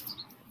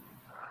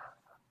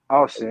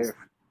 I'll say it.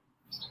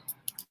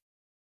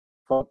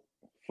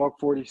 Fuck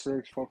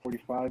 46, fuck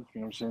 45. You know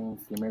what I'm saying?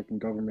 The American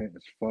government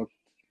is fucked.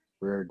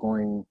 We're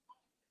going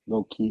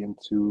low key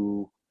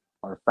into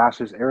our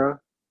fascist era,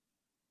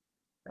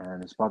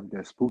 and it's about to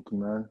get spooky,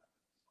 man.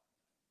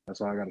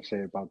 That's all I got to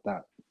say about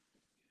that.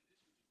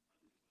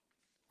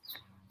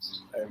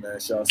 Hey man,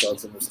 shouts out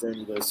to the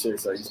stimulus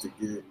checks I used to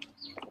get.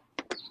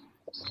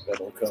 That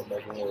don't come no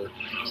more.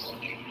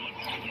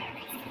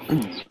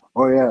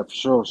 Oh yeah, for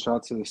sure. Shout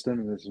out to the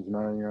stimulus,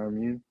 man. You know what I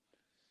mean?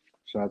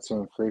 Shout out to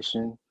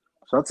inflation.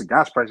 Shout out to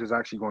gas prices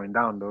actually going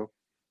down though.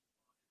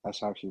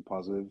 That's actually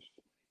positive.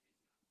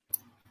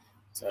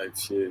 Type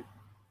shit.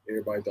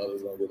 Everybody thought it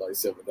was gonna be like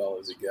 $7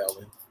 a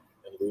gallon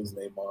and losing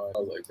their mind. I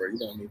was like, bro, you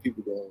know what I mean?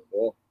 People going to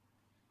walk.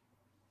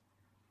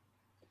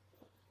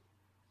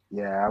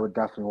 Yeah, I would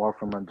definitely walk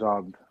from my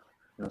job. You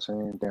know what I'm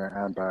saying? There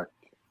and back.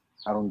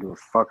 I don't give a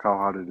fuck how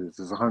hot it is.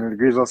 It's 100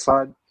 degrees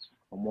outside.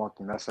 I'm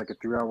walking. That's like a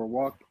 3-hour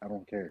walk. I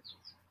don't care.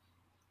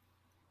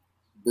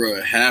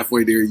 Bro,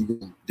 halfway there, you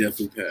can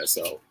definitely pass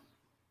out.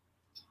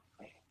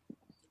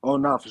 Oh,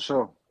 no, for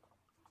sure.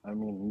 I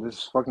mean,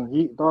 this fucking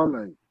heat, dog,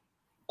 like,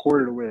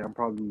 quarter of the way, I'm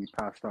probably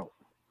passed out.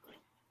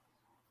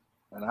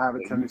 And I have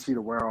a tendency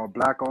to wear all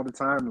black all the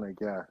time.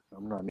 Like, yeah,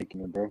 I'm not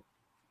making it, bro.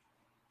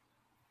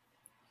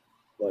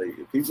 Like,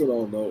 if people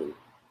don't know,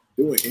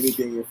 doing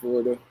anything in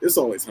Florida, it's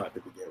always hot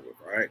to begin with,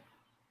 right?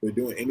 But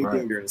doing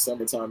anything during the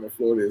summertime in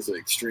Florida is an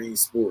extreme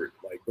sport.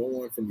 Like,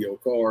 going from your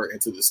car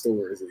into the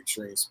store is an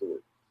extreme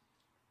sport.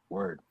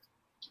 Word.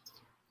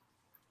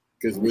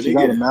 Because when you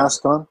got a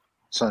mask on,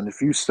 son,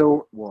 if you're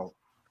still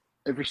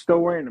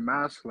wearing a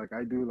mask, like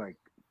I do, like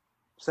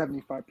 75%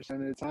 of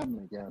the time,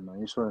 like, yeah, man,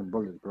 you're sweating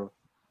bullets, bro.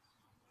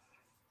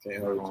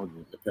 Can't hold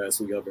you. The past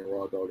week I've been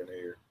raw dogging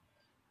air.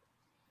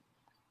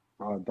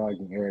 Raw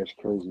dogging air is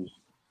crazy.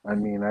 I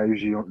mean, I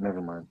usually don't.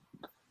 Never mind.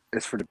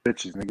 It's for the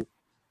bitches, nigga.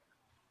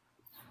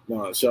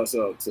 No, shouts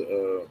out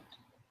to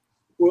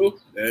well,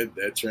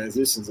 that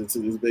transitions into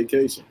this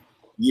vacation.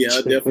 Yeah,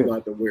 I definitely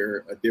have to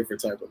wear a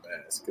different type of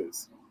mask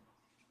because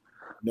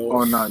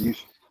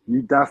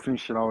you definitely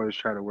should always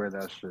try to wear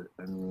that shit.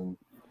 I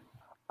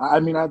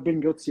mean, I've been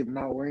guilty of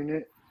not wearing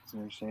it. You know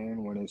what I'm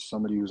saying? When it's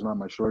somebody who's not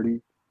my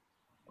shorty.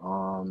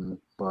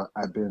 But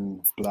I've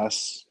been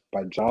blessed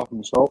by Jah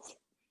himself.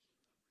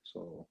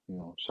 So,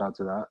 shout out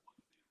to that.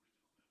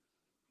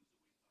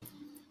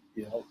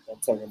 Yeah, I'm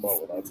talking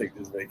about when I take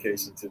this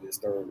vacation to this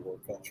third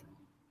world country.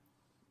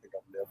 I think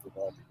I'm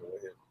definitely going to go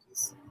ahead and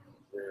just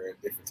wear a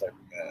different type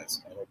of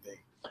mask. I don't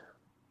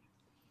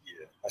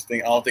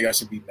think I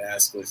should be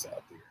maskless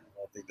out there. I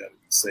don't think that'll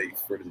be safe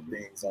for the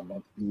things I'm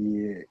about to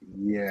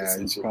Yeah,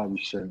 you essential. probably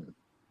shouldn't.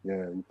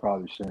 Yeah, you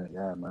probably shouldn't.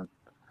 Yeah, man.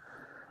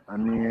 I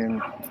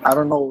mean, I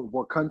don't know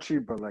what country,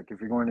 but like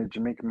if you're going to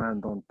Jamaica,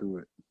 man, don't do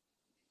it.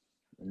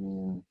 I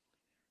mean,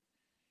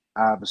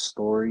 I have a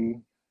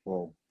story,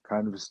 well,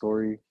 kind of a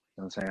story. You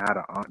know what I'm saying? I had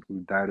an aunt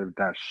who died of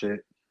that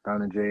shit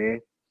down in JA,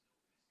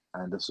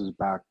 and this was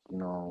back,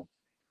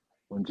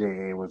 when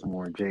JA was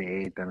more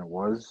JA than it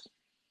was,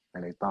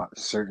 and they thought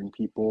certain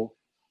people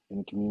in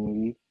the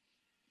community,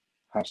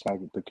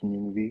 hashtag the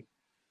community,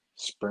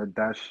 spread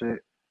that shit,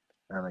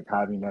 and like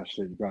having that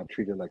shit, you got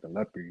treated like a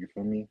leper. You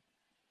feel me?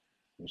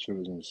 That shit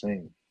was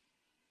insane.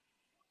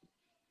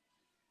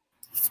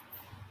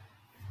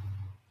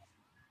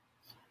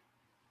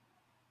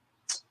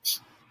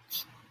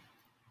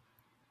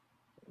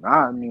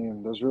 Nah, I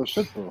mean, that's real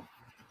shit though.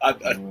 I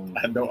mean,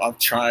 I know I'm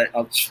trying.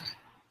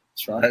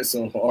 Trying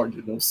so hard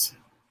to know.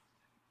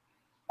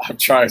 I'm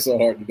trying so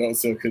hard to know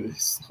so because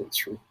it's so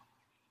true.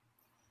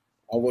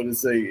 I want to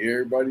say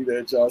everybody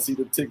that y'all see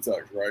the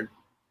TikToks, right?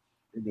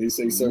 And they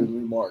say mhm. certain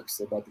remarks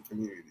about the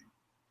community.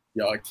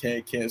 Y'all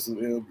can't cancel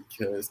them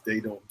because they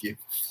don't give.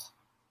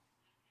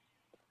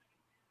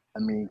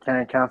 I mean,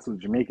 can't cancel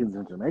Jamaicans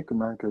in Jamaica,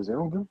 man, because they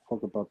don't give a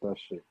fuck about that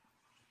shit.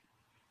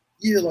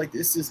 Yeah, like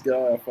this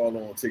guy I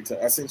follow on TikTok.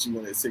 I sent you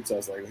one of his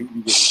TikToks. Like he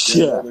be with his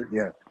Yeah, grandmother.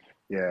 yeah.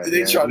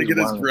 They trying to He's get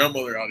his wild.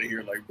 grandmother out of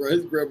here. Like, bro,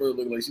 his grandmother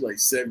look like she's like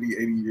 70,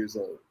 80 years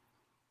old.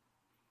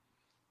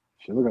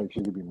 She look like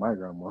she could be my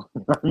grandma.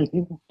 I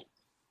mean,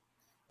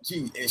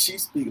 And she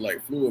speak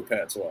like fluid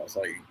patois.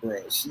 Like, bro,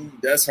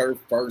 that's her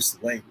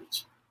first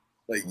language.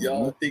 Like, mhm.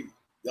 y'all think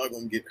y'all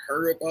gonna get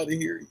her up out of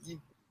here?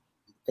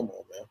 Come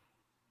on, man.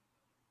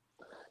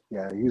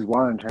 Yeah, he's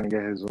wild trying to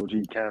get his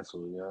OG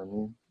canceled. You know what I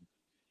mean?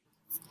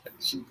 Like,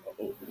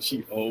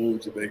 she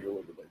old Jamaican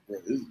woman. Like, bro,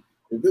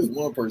 if there's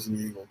one person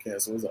you ain't gonna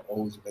cancel, it's an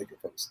old Jamaican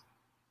person.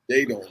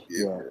 They don't give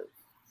Yeah. her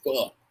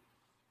fuck.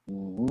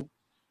 Mm-hmm.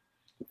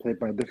 They play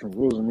by different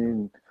rules. I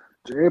mean,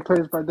 JA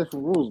plays by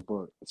different rules,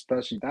 but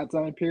especially that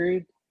time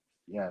period,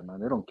 yeah,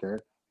 man, they don't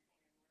care.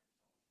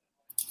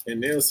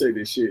 And they'll say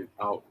this shit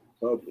out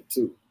in public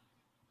too.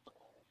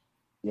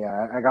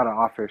 Yeah, I got an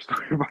off-air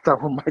story about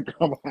that with my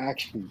grandma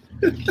actually.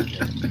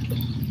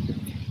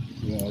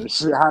 Yeah, this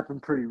shit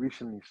happened pretty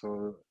recently,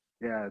 so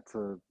yeah,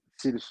 to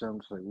see the shit, I'm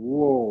just like,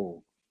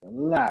 whoa,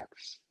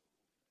 relax.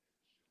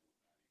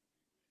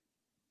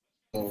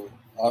 So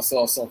I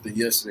saw something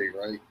yesterday,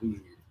 right?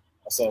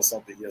 I saw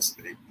something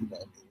yesterday. You know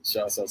what I mean?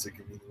 Shouts out to the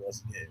community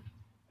once again.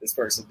 This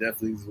person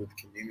definitely is with the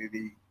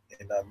community,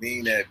 and I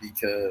mean that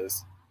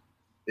because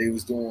they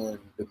was doing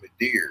the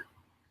Madeira,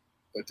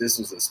 but this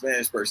was a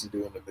Spanish person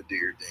doing the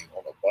Madeira thing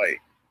on a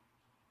bike.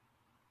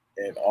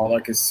 And all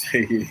I can say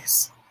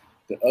is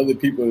the other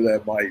people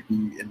that might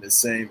be in the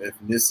same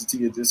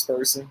ethnicity as this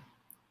person,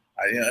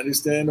 I didn't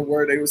understand the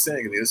word they were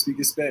saying. They were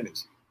speaking Spanish.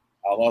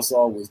 All I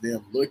saw was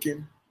them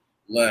looking,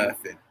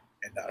 laughing,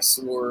 and I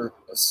swore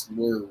a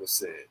slur was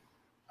said.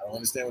 I don't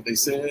understand what they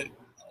said.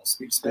 I don't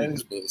speak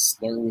Spanish, Did but a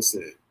slur was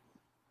said.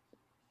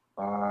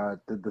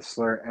 did the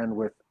slur end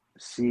with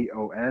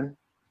CON?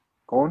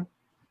 Con?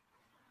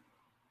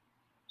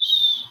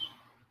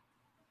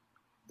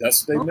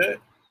 That's what they No, meant?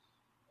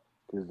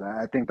 because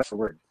I think that's the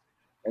word.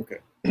 Okay.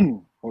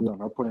 Hold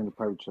on, I'll put it in the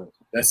private chat.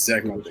 That's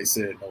exactly what Got they you.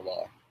 said, no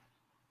lie.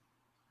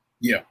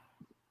 Yeah.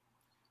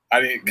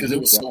 I didn't, because it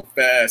was Yeah, so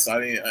fast, I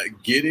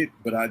didn't get it,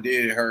 but I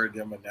did heard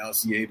them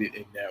enunciate it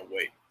in that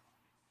way.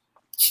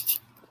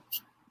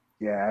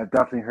 yeah, I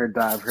definitely heard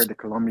that. I've heard the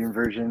Colombian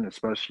version,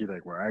 especially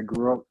like where I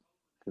grew up,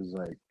 because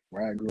like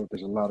where I grew up,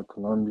 there's a lot of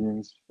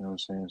Colombians. You know what I'm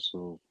saying?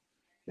 So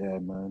yeah,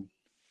 man.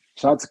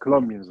 Shout out to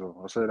Colombians though.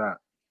 I'll say that.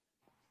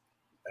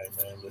 Hey,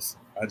 man, listen,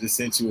 I just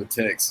sent you a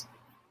text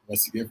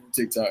once again from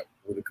TikTok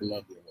with a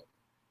Colombian one.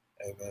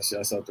 Hey, man,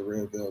 shouts out to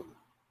Red Velvet.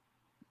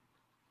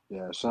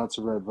 Yeah, shout out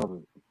to Red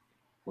Velvet.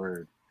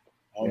 Word.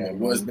 I don't know Yeah,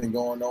 what's man. been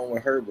going on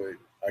with her, but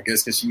I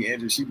guess because she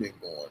injured, she been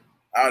going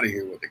out of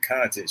here with the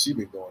content. She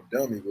been going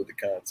dummy with the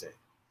content.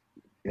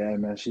 Yeah,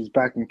 man. She's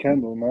back in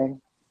Kendall,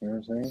 man. You know what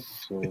I'm saying?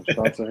 So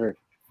shout out to her.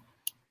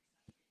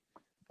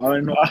 All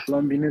I know is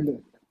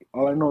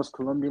all I know is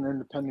Colombian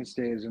Independence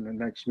Day is in the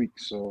next week.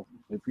 So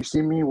if you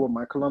see me with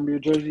my Colombia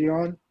jersey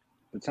on,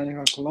 pretending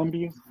on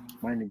Colombia,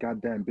 mind your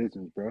goddamn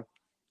business, bro.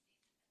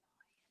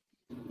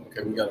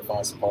 Okay, we gotta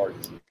find some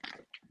parties.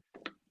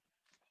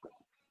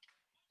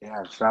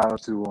 Yeah, shout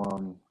out to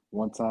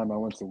one time I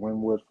went to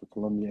Wynwood for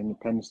Colombia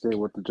Independence Day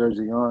with the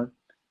jersey on. You know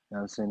what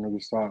I'm saying?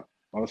 Niggas thought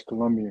I was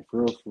Colombian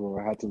for real, for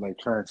real. I had to like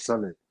try and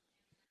sell it.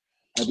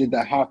 I did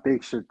that half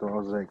baked shit though. I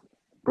was like,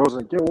 bro's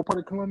like, yo, what part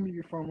of Colombia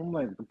you from? I'm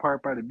like, the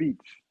part by the beach.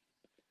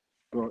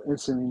 Bro,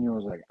 instantly knew I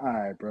was like, all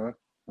right, bro.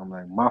 I'm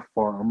like, my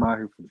fault. I'm out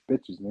here for the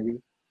bitches, nigga.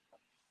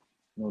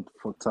 You know what the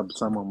fuck type of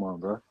time I'm on,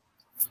 bro.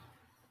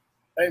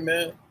 Hey,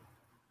 man,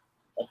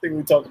 I think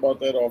we talked about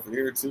that off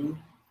here too.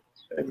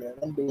 Hey, man,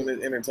 I'm doing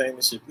this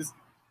entertainment shit.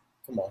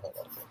 Come on, hold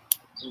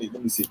on.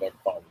 Let me see if I can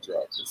find the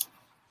drop this.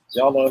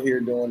 Y'all out here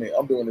doing it.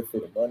 I'm doing it for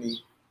the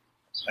money.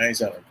 I ain't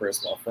trying to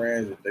impress my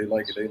friends. If they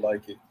like it, they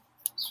like it.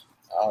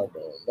 I don't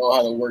know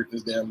how to work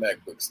this damn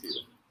MacBook still.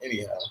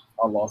 Anyhow,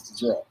 I lost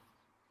the draw.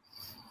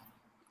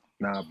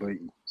 Nah, but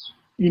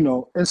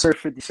insert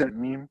 50 Cent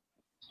meme.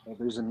 If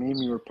there's a meme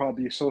you were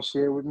probably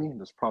associated with me,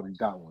 that's probably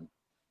that one.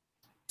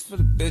 For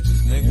the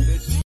bitches,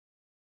 nigga.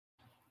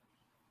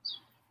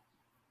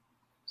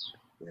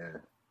 Yeah.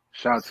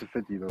 Shout out to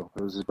 50 though.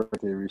 It was his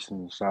birthday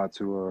recently. Shout out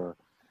to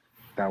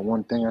that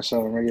one thing I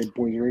saw on Reggae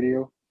Boys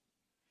Radio.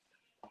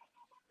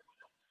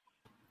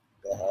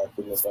 That's how I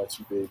feel about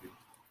you, baby.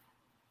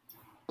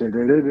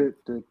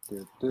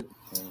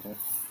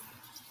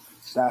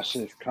 That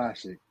shit's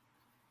classic.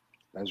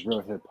 That's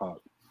real hip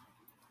hop.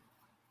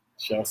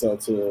 Shouts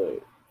out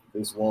to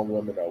this one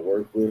woman I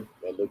work with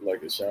that looked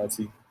like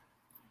Ashanti. I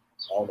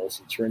don't know if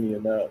she's Trini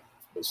or not,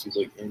 but she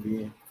looked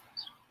Indian.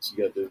 She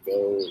got this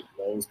gold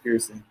nose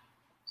piercing.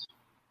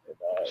 And,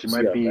 she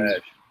might be.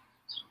 mad.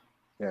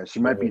 Yeah, she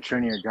might be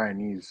Trini or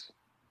Guyanese.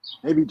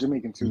 Maybe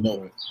Jamaican too.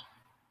 You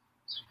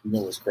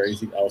know what's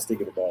crazy? I was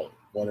thinking about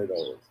one of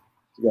those.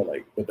 She got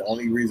but the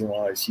only reason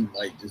why she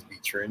might just be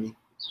Trini, I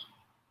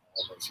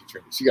don't know if she's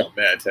Trini. She got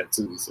mad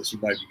tattoos, so she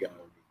might be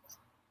Guyanese.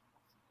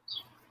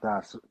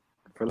 That's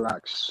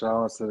relax.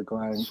 Shout out to the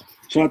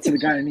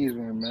Guyanese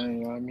one, man.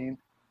 You know what I mean?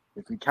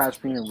 If you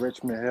catch me in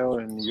Richmond Hill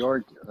in New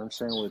York, I'm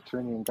saying with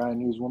Trini and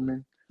Guyanese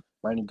women,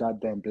 mind your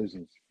goddamn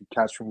business. If you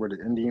catch me where the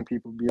Indian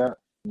people be at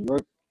in New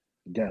York,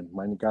 again,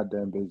 mind your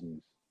goddamn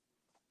business.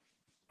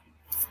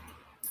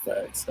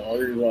 Facts. The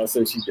only reason why I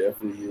say she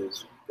definitely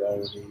is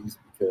Guyanese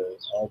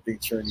because I don't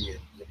think Trini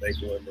and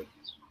Jamaican women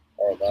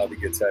are allowed to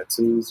get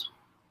tattoos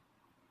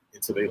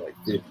until they like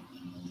 50.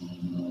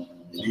 And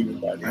even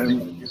by then,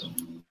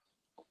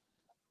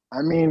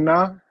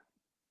 nah.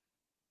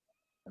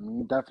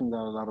 You definitely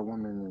got a lot of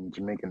women in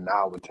Jamaica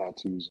now with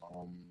tattoos.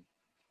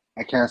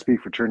 I can't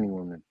speak for Trini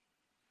women.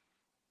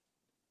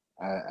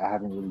 I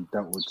haven't really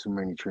dealt with too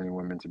many Trini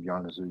women, to be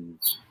honest with you.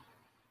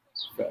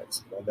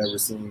 Facts. I've never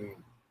seen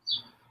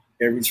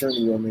every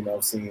Trini woman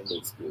I've seen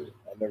looks good.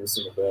 I've never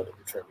seen a bad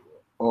looking Trini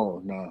woman. Oh,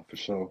 nah, for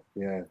sure.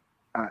 Yeah.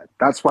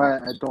 That's why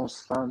I don't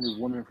sound as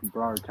women from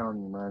Broward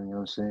County, man. You know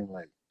what I'm saying?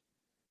 Like,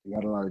 you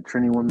got a lot of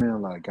Trini women, a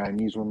lot of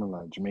Guyanese women, a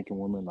lot of Jamaican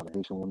women, a lot of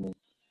Haitian women.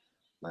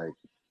 Like,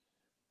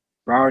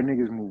 Broward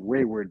niggas move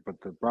wayward, but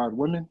the Broward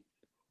women,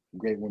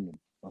 great women.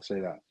 I'll say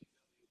that.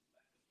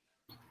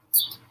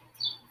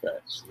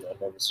 Facts. Yeah,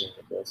 I've never seen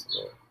the best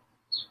of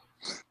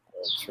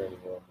Trini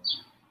woman.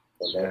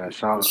 Yeah,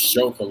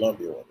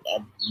 Columbia woman.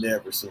 I've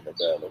never seen a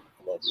bad looking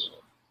Columbia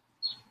woman.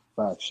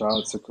 Fact. Shout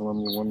out to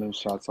Colombian women.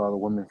 Shout out to all the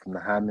women from the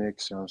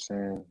hammocks. You know what I'm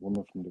saying?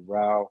 Women from the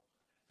Row,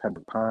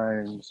 Pepper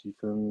Pines. You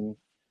feel me?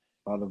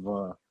 A lot of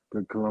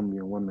good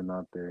Colombian women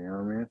out there. You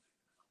know what I mean?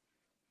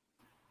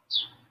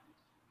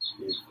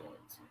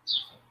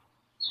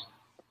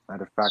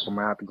 Matter of fact, I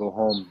might have to go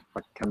home if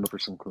I can look for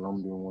some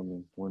Colombian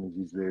women one of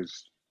these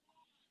days.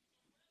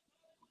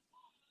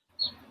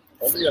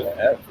 Don't we got an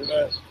app for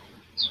that?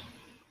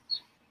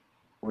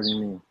 What do you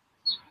mean?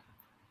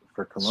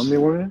 For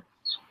Colombian women?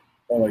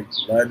 Or like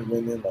United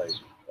Women, like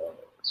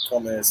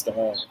comment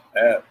style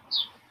app.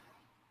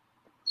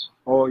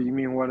 Oh, you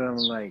mean one of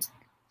them like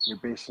you're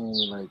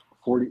basically like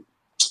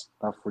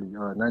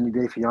 90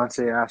 Day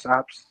Fiance ass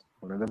apps?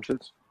 One of them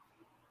shits?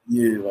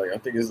 Yeah, like I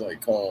think it's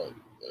like called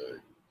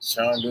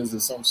Shondas or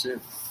some shit.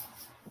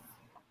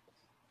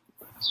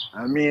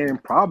 I mean,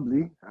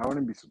 probably. I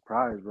wouldn't be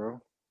surprised,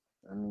 bro.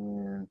 I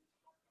mean,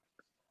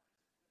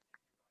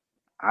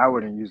 I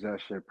wouldn't use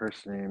that shit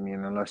personally. I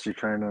mean, unless you're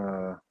trying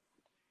to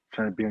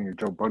be on your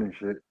Joe Budden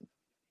shit.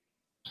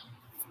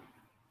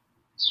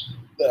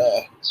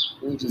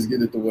 We'll just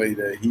get it the way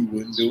that he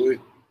wouldn't do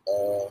it.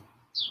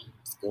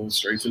 Go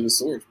straight to the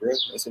source, bro.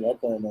 That's what I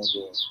plan on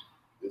doing.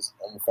 I'm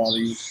gonna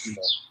finally,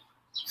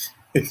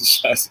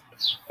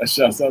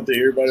 shouts out to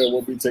everybody that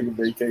won't be taking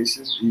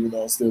vacation, even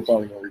though I'm still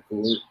probably gonna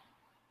record.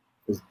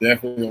 Because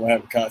definitely don't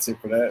have content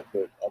for that,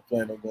 but I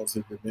plan on going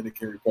to the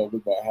Dominican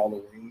Republic by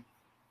Halloween.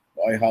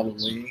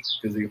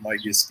 Because it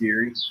might get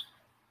scary.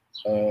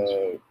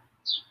 If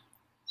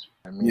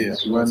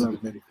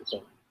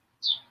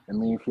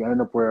you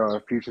end up where a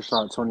future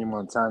shot Tony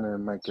Montana, it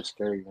might get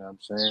scary. You know what I'm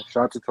saying?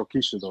 Shout out to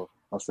Tokisha though.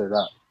 I'll say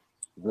that.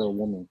 Real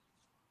woman.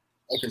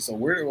 Okay, so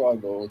where do I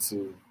go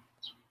to?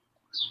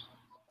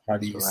 How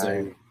do you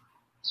say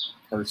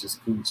purchase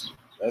coochie?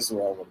 That's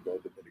where I want to go.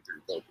 Dominican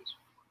Republic.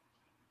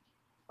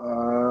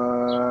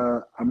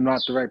 I'm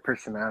not the right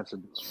person to answer.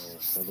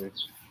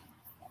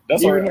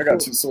 That's all right. I got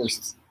two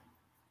sources.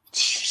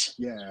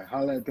 Yeah,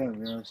 holla at them.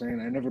 You know what I'm saying?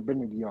 I never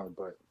been to DR,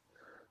 but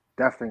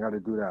definitely got to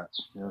do that.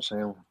 You know what I'm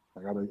saying?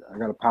 I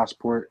got a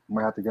passport.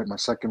 Might have to get my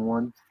second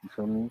one. You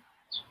feel me?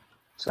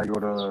 So I go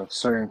to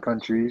certain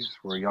countries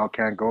where y'all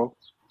can't go.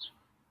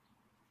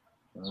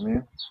 You know what I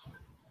mean?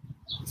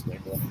 Just gonna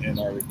go to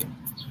Antarctica.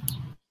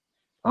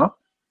 Huh?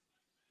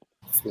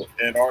 Go to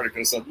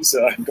Antarctica. So you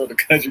said I can go to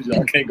countries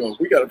y'all can't go.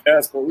 We got a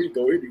passport. We can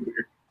go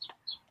anywhere.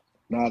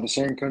 Nah, the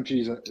certain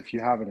countries, if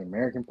you have an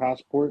American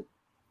passport,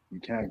 you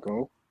can't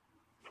go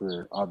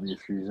for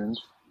obvious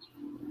reasons.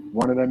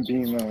 One of them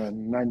being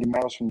 90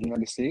 miles from the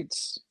United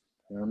States.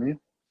 You know what I mean?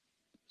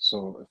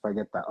 So if I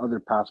get that other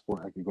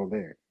passport, I could go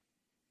there.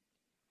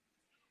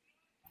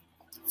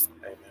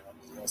 Hey man, I'm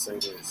just gonna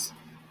say this.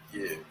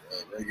 Yeah,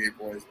 Reggae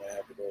Boys might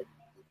have to go.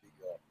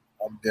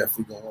 I'm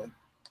definitely going.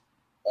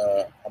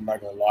 I'm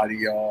not gonna lie to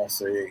y'all.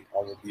 Say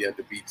I'm gonna be at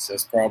the beach.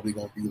 That's probably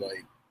gonna be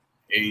like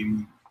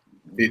 80,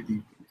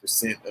 50%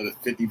 of the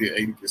 50 to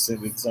 80%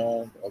 of the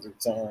time. The other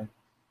time,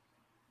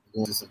 I'm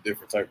going to some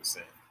different type of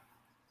sand.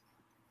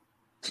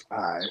 All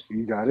right,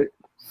 you got it.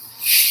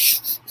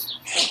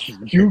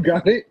 You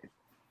got it.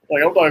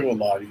 Like I'm not gonna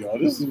lie to y'all.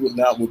 This is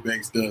not what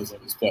Banks does on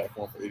this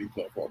platform for any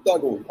platform. I'm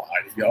not gonna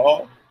lie to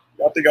y'all.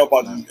 Y'all think I'm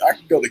about to? I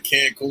can go to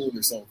Cancun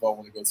or something if I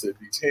want to go to the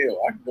beach.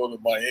 Hell, I can go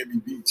to Miami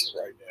Beach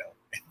right now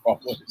if I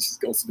want to just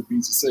go to the beach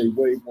and save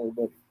way more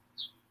money.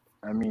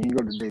 I mean, you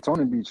go to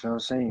Daytona Beach, you know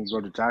what I'm saying? You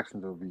go to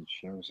Jacksonville Beach,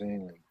 you know what I'm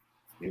saying? Like,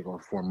 you go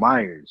to Fort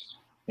Myers,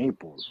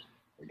 Naples,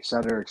 et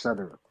cetera, et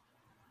cetera.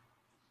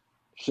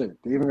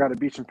 Shit, they even got a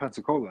beach in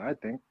Pensacola, I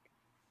think.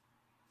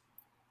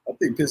 I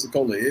think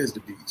Pensacola is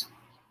the beach.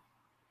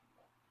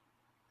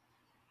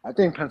 I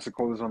think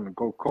Pensacola's on the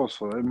Gold Coast,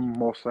 so it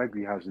most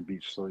likely has a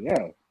beach. So,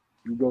 yeah,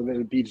 you go to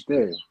the beach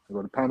there. You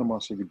go to Panama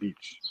City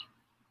Beach.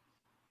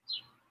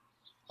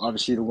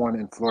 Obviously, the one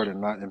in Florida,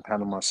 not in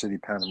Panama City,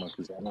 Panama,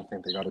 because I don't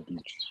think they got a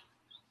beach.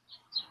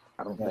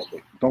 I don't No,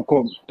 think. Don't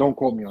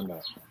quote me on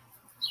that.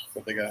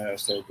 but they got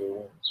hashtag good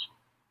one.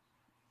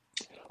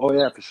 Oh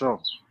yeah, for sure.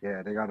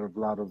 Yeah, they got a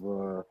lot of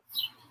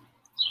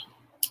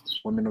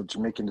women of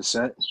Jamaican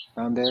descent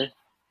down there.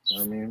 You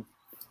know what I mean?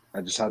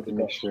 I just have to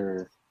make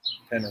sure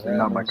they're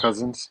not my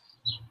cousins.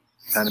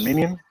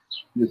 Panamanian?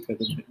 Yeah,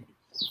 Panamanian.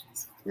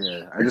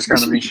 Yeah, I just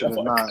gotta make sure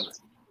they're not.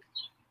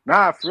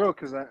 Nah, for real,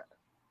 because I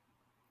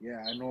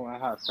know I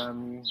have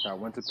family that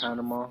went to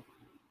Panama.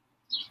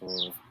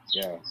 So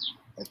yeah,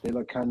 if they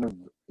look kind of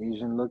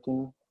Asian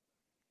looking,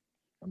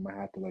 I might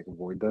have to like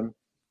avoid them.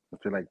 If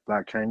they're like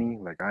black Chinese,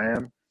 like I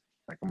am,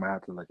 like I might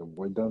have to like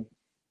avoid them.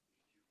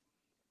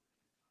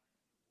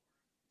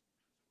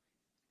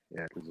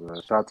 Yeah,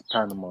 because shout out to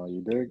Panama,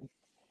 you dig?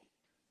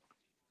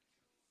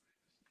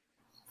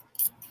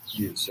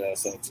 Yeah,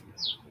 shouts out to them.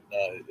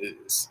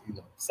 It's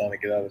it's time to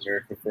get out of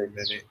America for a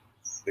minute.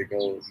 They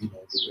go, do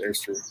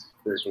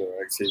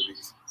extracurricular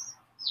activities.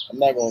 I'm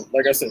not gonna,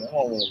 like I said, I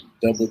don't want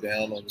to double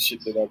down on the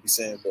shit that I'll be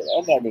saying, but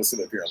I'm not gonna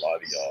sit up here and lie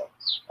to y'all.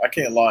 I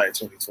can't lie in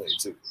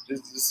 2022.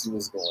 This is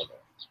what's going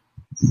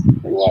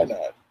on. Why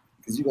not?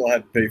 Because you're gonna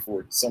have to pay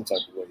for it some type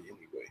of way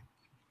anyway,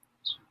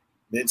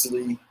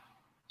 mentally,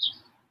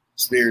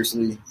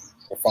 spiritually,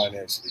 or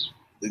financially.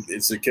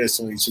 It's a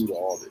catch-22 to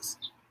all this.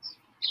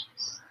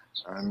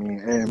 I mean,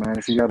 hey man,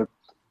 you gotta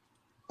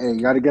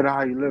get it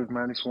how you live,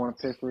 man. If you want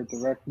to pay for it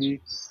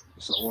directly,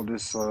 it's the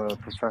oldest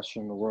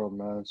profession in the world,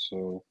 man.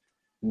 So,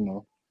 you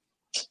know,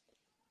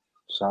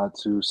 shout out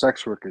to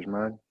sex workers,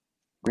 man.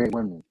 Great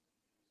women,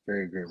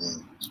 very great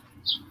women.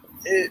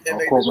 And I'll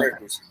they quote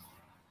direct with you.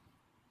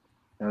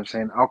 You know what I'm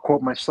saying? I'll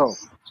quote myself.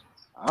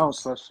 I don't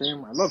slut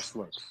shame. I love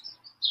sluts.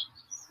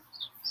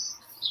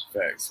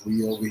 Facts.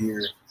 We over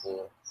here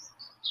for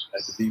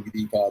at the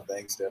DVD pod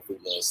Banks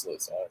definitely love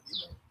sluts. I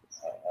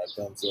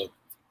thumbs up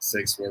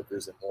sex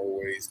workers in more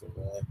ways than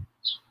one.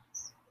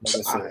 Like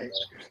I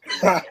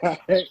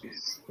said, man,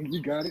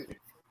 You got it.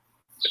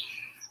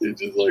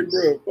 it's just like,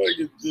 bro,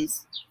 fucking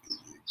just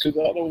because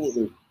I don't want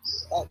to.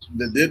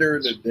 The dinner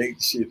and the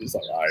date shit is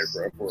like, all right,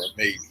 bro, for a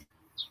maybe.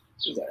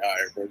 It's like, all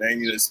right, bro, they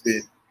ain't gonna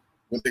spend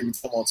what they be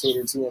talking on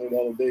Twitter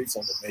 $200 dates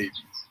on the maybe.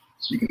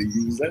 You could have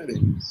used that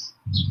and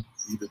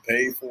either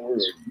paid for it or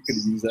you could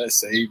have used that,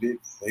 saved it,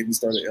 maybe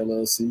start an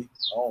LLC.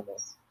 I don't know.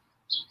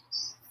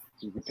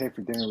 You can pay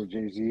for dinner with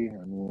Jay-Z.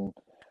 I mean,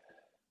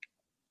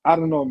 I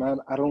don't know, man.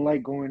 I don't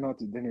like going out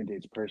to dinner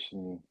dates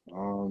personally,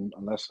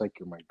 unless like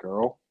you're my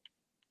girl.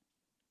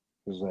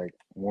 Cause like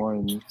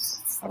one,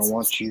 I don't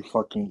want you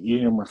fucking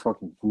eating my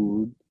fucking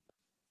food.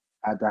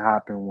 Had to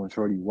happen when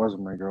Shorty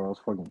wasn't my girl. I was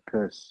fucking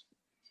pissed,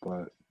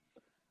 but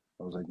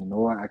I was like, you know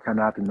what? I kind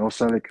of have to know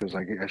something because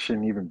like I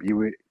shouldn't even be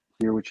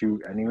here with you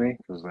anyway.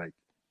 Cause like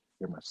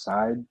you're my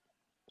side,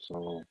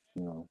 so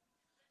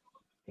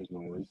it's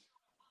what it is.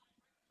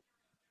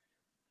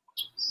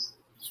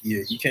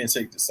 Yeah, you can't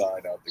take the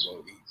side out to go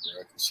eat,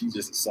 bro, because she's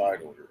just a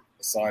side order.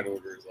 A side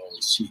order is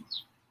always cheap.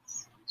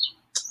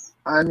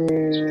 I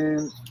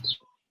mean,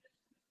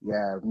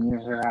 yeah, me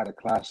and her had a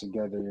class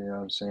together. You know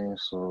what I'm saying?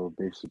 So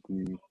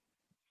basically,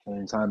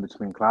 spending time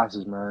between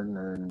classes, man,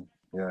 and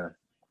yeah,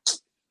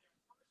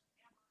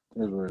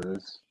 it is what it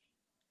is.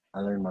 I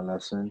learned my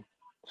lesson.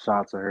 Shout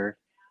out to her.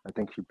 I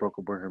think she broke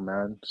up with her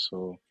man,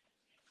 so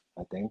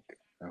I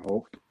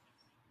hope.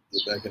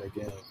 Get back in the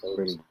game,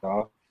 Pretty folks.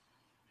 dog.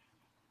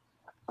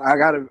 I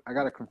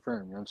gotta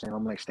confirm. You know what I'm saying?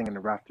 I'm like staying in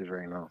the rafters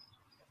right now.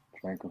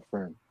 Trying to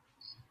confirm.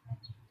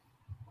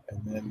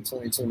 And then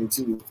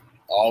 2022,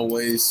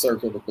 always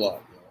circle the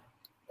block,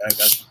 bro.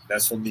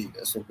 That's for me.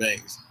 That's for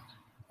Banks.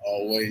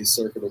 Always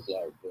circle the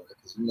block, bro.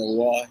 Because you know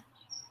why?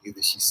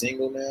 Either she's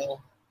single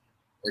now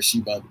or she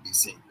about to be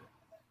single.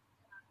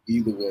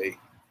 Either way,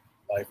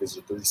 life is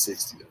a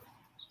 360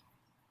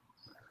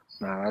 though.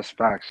 Nah, that's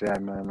facts. Yeah,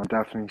 man. I'm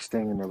definitely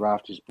staying in the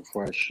rafters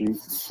before I shoot,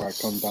 before I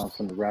come down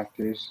from the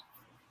rafters.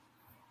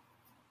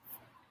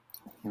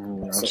 You know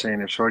what I'm So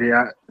saying? If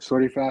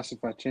Shorty fast,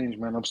 if I change,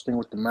 man, I'm staying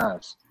with the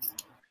mask.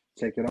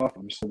 Take it off,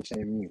 I'm still the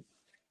same me.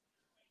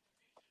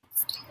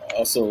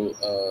 also,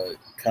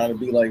 kind of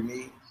be like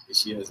me. If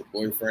she has a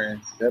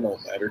boyfriend, that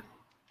don't matter.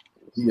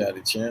 You got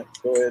a champ.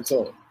 Go ahead and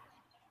talk.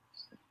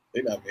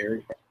 They not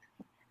married.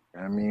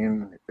 I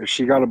mean, if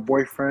she got a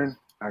boyfriend,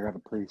 I got a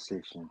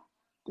PlayStation.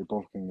 They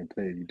both can get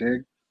played. You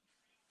dig?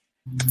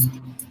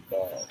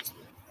 Uh,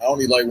 I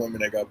only like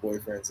women that got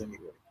boyfriends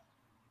anyway.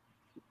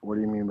 What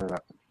do you mean by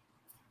that?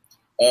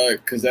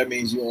 Because that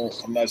means you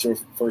don't, I'm not your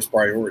first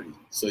priority.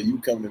 So you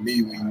come to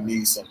me when you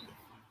need something,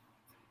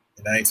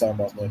 and I ain't talking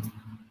about money.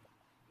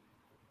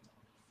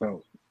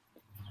 So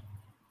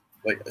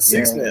Like a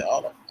yeah, 6 man,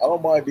 I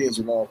don't mind being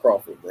Jamal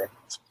Crawford, bro.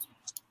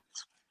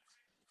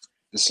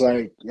 it's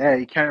like yeah,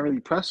 you can't really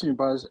press me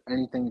about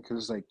anything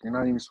because like you're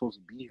not even supposed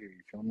to be here.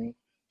 You feel me?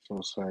 So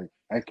it's like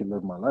I can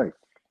live my life.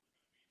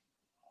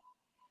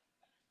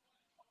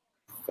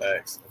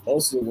 Facts. And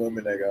most of the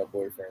women that got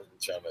boyfriends be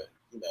trying to,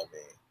 you know what I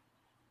mean?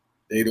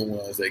 They the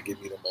ones that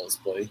give me the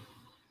most play.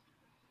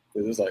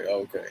 Because it's like,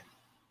 okay,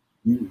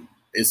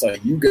 it's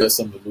like you got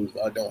something to lose.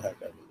 I don't have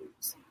nothing to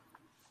lose.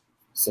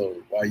 So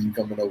why are you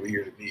coming over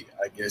here to me?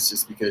 I guess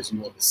just because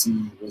you want to see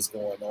what's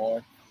going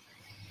on,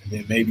 and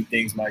then maybe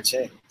things might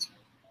change.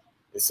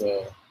 It's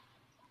you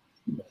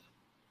know,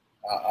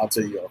 I'll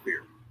tell you off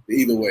here. But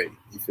either way,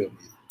 you feel me?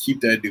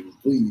 Keep that dude,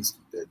 please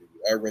keep that dude.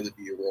 I'd rather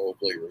be a role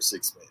player or a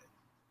 6 man.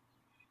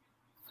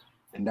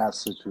 In that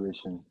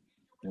situation,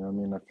 you know what I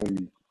mean? I feel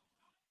you.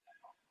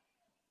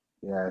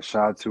 Yeah,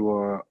 shout out to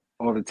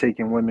all the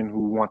taken women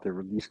who want their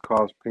release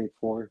costs paid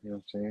for. You know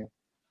what I'm saying?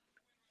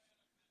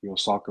 Your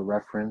soccer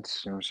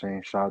reference. You know what I'm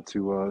saying? Shout out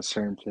to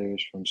certain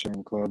players from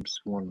certain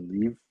clubs who want to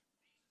leave.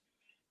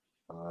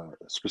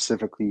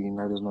 Specifically,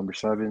 United's number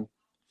 7.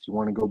 If you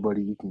want to go,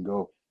 buddy, you can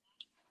go.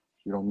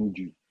 We don't need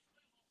you.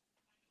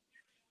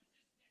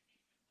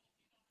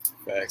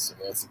 Facts. And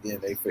once again,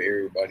 they for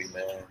everybody,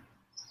 man.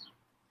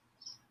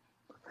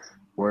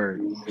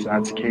 Word. Shout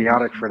out to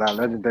Chaotic for that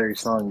legendary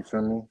song. You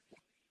feel me?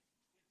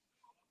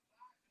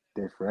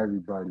 There for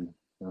everybody. You know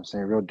what I'm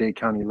saying? Real Dade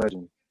County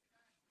legend.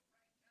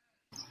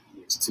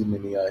 There's too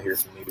many out here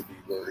for me to be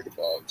worried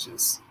about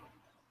just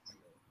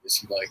does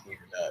she like me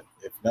or not.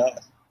 If not,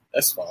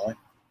 that's fine.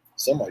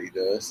 Somebody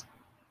does.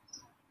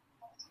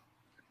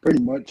 Pretty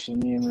much. I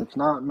mean, if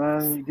not,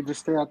 man, you can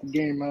just stay out the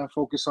game, man.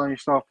 Focus on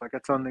yourself. Like I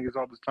tell niggas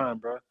all the time,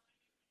 bro.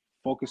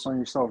 Focus on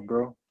yourself,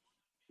 bro.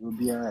 You'll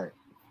be alright.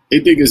 They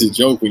think it's a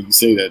joke when you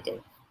say that,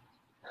 though.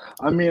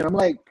 I mean, I'm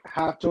like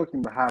half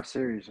joking but half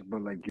serious,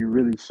 but like you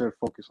really should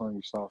focus on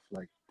yourself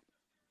like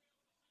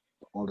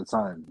all the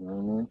time. You know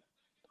what I mean?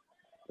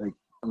 Like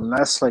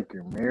unless like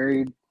you're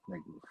married,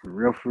 like for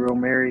real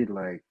married,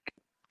 like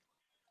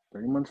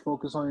pretty much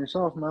focus on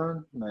yourself,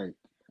 man. Like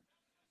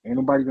ain't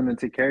nobody gonna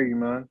take care of you,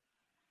 man.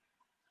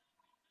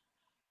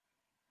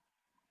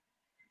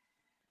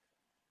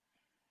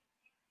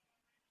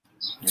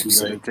 Like You you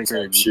say gotta take care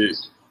type of you shit.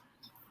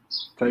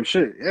 type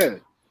shit, yeah.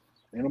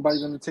 Ain't nobody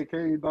gonna take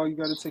care of you, dog. You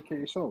gotta take care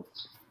of yourself.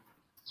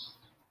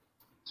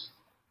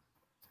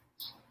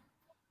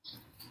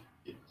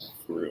 Yeah,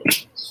 for real.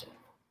 So,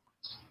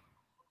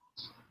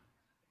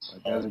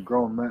 Like as a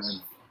grown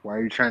man, why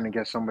are you trying to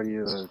get somebody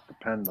to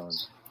depend on?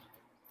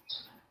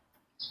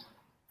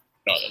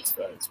 no, that's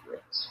facts, bro.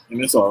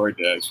 And it's all right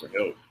to ask for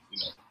help. You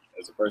know,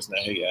 as a person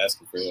that hate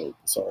asking for help,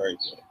 it's all right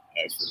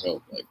to ask for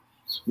help. Like,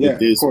 Yeah,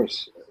 with of this,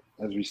 course.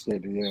 As we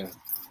stated, yeah.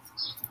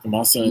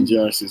 my son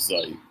Josh is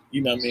like,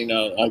 you know what I mean?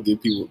 I'll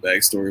give people a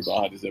backstory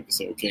about how this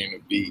episode came to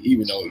be,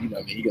 even though, you know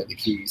what I mean, he got the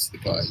keys to the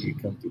car, he can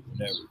come through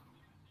whenever.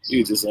 He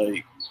was just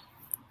like,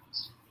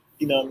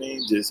 you know what I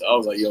mean? Just I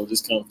was like, yo,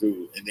 just come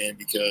through. And then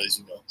because,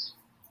 you know,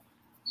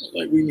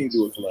 like we need to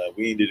do a collab.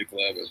 We ain't did a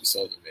collab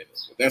episode in a minute.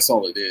 But that's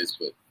all it is.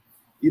 But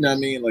you know what I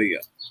mean? Like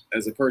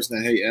as a person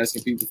that hate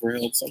asking people for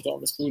help,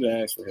 sometimes it's cool to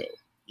ask for help.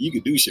 You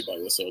could do shit by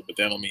yourself, but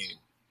that don't mean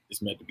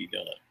it's meant to be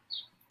done.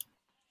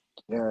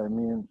 Yeah, I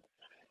mean,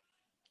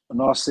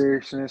 in all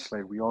seriousness,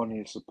 like we all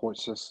need a support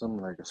system.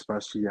 Like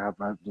especially I've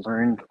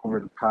learned over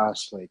the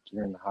past like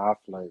year and a half,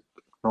 like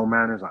no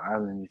man is an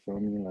island. You feel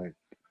me? Like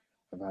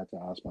I've had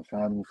to ask my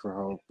family for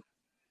help,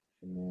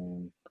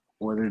 and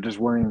or they're just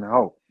willing to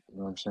help. You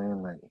know what I'm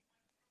saying? Like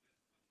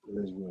it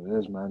is what it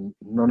is, man.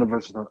 None of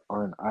us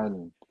are an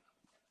island,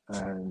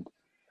 and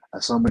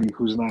as somebody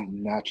who's not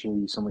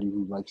naturally somebody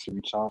who likes to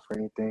reach out for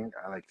anything,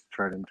 I like to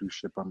try to do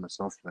shit by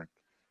myself. Like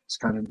it's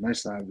kind of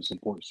nice to have a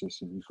support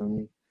system. You feel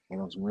me?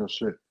 And on some real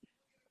shit.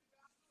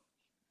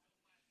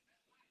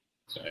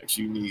 Facts,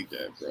 you need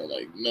that, bro.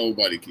 Like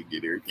nobody can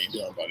get everything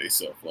done by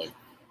themselves. Like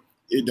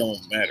it don't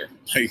matter.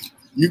 Like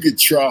you could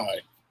try.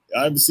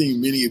 I've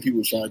seen many of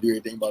people try to do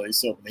everything by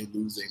themselves and they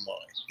lose their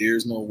mind.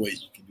 There's no way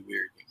you can do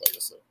everything by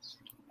yourself.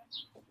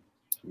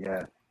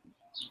 Yeah.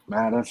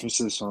 Mad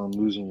emphasis on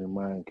losing your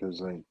mind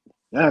because, like,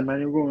 yeah,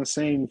 man, you're going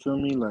insane. You feel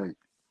me? Like,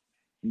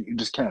 you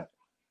just can't.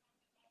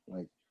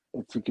 Like,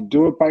 If you can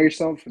do it by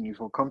yourself and you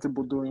feel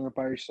comfortable doing it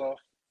by yourself,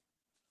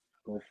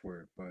 go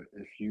for it. But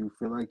if you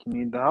feel like you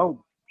need the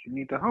help, you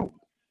need the help.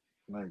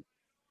 Like,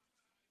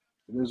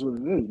 it is what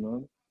it is,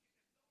 man.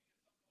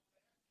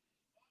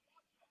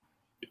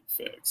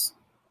 Facts.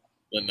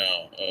 But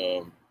now,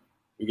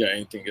 we got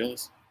anything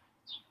else?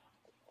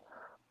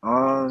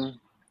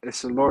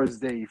 It's the Lord's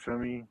Day, you feel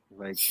me?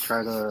 Like,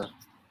 try to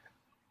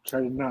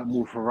not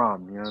move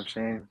around, you know what I'm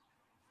saying?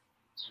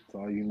 To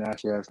all you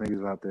nasty ass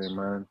niggas out there,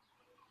 man.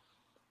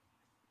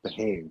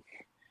 Behave.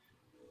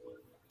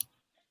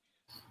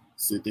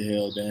 Sit the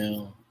hell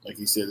down. Like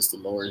he said, it's the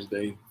Lord's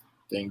Day.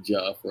 Thank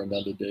Jah for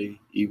another day,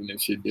 even if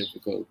shit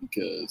difficult,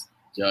 because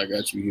Jah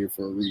got you here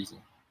for a reason.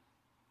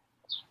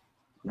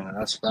 Nah,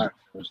 that's fact.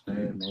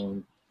 Understand,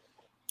 man.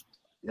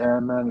 Yeah,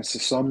 man, it's the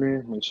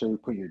summer. Make sure you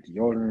put your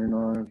deodorant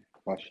on,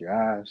 wash your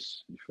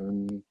ass, you feel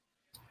me?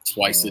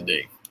 Twice a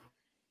day.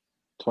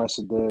 Twice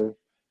a day. You know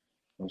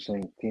what I'm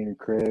saying? Clean your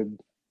crib.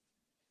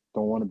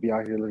 Don't want to be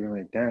out here looking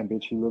like, damn,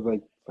 bitch, you live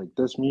like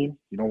this, me?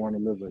 You don't want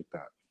to live like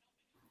that.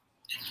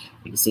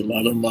 There's a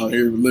lot of them out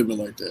here living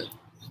like that.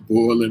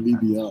 Boy, let me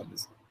be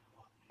honest.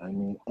 I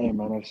mean, hey,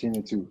 man, I've seen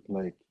it too.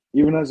 Like,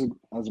 even as a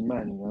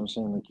man, you know what I'm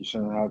saying? Like, you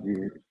shouldn't have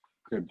your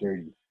crib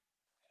dirty.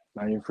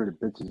 Not even for the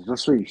bitches.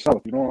 Just for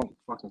yourself. You don't want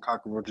fucking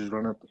cockroaches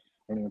running up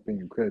in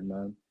your crib,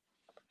 man.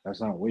 That's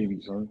not wavy,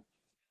 son.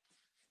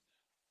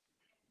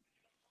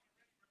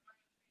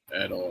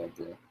 At all,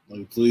 bro.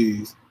 Like,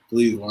 please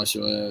wash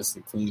your ass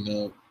and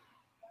clean up.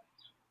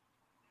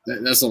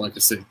 That's all I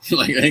can say.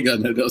 Like, I ain't got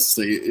nothing else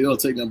to say. It'll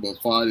take them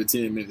about 5 to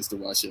 10 minutes to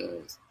wash your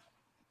ass.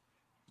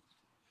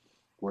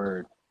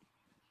 Word.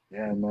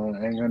 Yeah, man.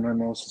 I ain't got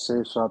nothing else to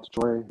say. Shout out to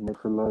Joy, Make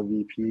for Love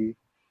EP.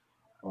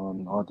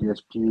 All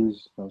DSPs, you know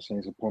what I'm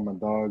saying? Support my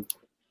dog.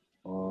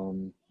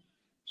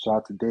 Shout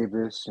out to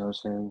Davis, you know what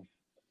I'm saying?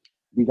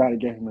 We got to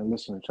get him to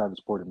listen and try to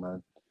support it,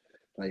 man.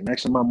 Like,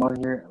 next time I'm on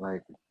here,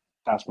 like,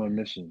 that's my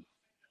mission.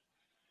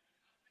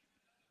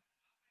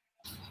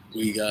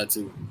 We got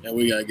to. And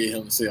we got to get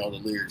him to say all the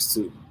lyrics,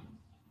 too.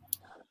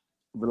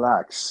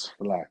 Relax.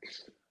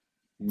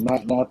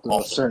 Not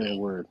the certain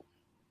word.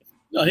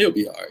 No, he'll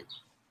be all right.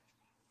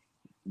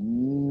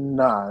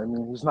 Nah, I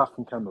mean, he's not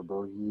from Kendall,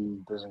 bro. He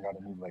doesn't got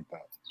to move like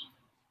that.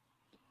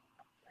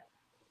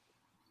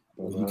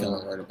 Well, you kind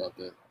of right about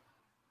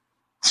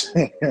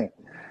that.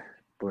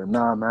 But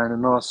nah, man,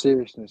 in all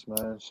seriousness,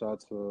 man, shout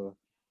out to,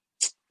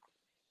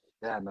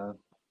 yeah, man.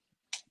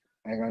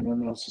 I ain't got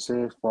nothing else to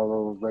say.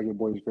 Follow Reggae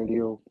Boys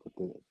Radio with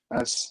the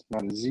S,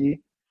 not a Z.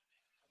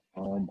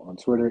 On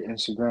Twitter,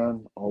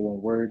 Instagram, all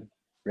one word,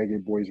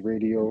 Reggae Boys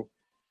Radio.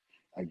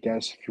 I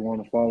guess if you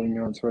want to follow me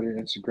on Twitter,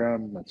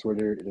 Instagram, my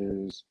Twitter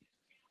is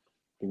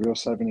the real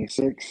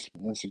 786.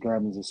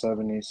 Instagram is the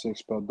 786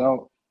 spelled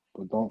out.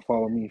 But don't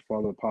follow me,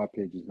 follow the pod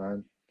pages,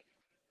 man.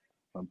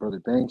 My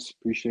brother Banks,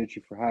 appreciate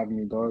you for having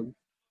me, dog.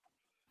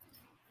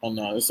 Oh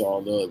no, it's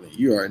all love. And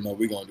you already know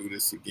we're gonna do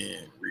this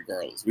again,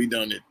 regardless. We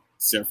done it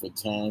several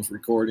times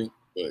recording,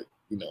 but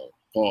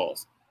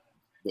pause.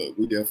 But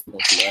we definitely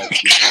gonna do that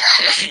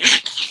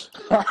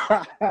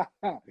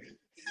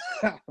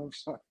again. I'm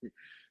sorry.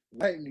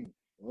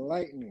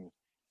 Lightning.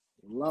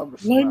 Love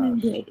a lightning,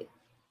 brother.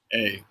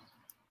 Hey,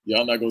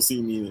 y'all not gonna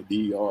see me in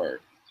the DR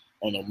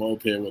on a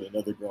moped with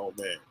another grown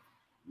man.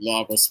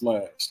 Lava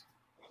splash.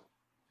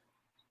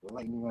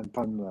 Lightning and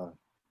thunder.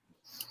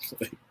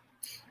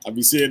 I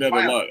be seeing that a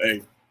lot.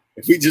 Hey,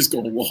 if we just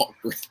gonna walk,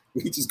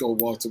 we just gonna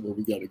walk to where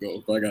we gotta go.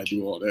 If I gotta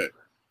do all that.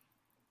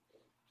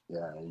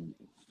 Yeah,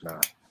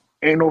 nah.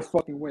 Ain't no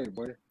fucking way,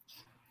 boy.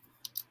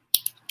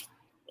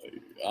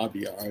 I'll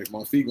be all right.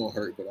 My feet gonna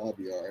hurt, but I'll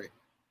be all right.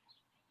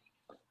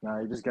 Nah,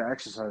 you just got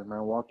exercise,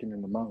 man. Walking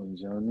in the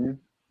mountains, you know what I mean?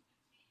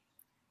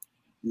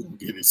 You don't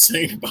get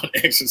insane about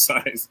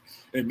exercise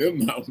in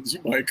them mountains. You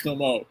might come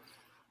out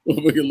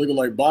looking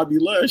like Bobby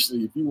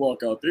Lashley if you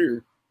walk out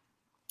there.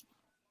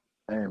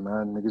 Hey,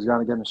 man, niggas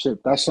gotta get in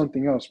shape. That's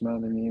something else,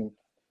 man. I mean,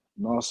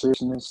 in all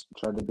seriousness,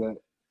 try to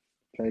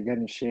get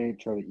in shape,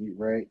 try to eat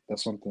right.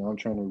 That's something I'm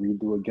trying to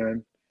redo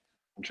again.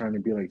 I'm trying to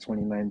be like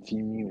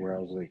 2019 me, where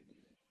I was like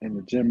in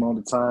the gym all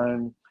the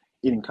time,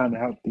 eating kind of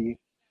healthy.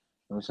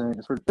 You know what I'm saying?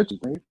 It's for the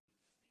bitches, man.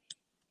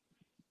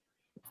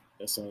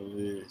 That's all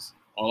it is.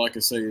 All I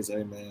can say is,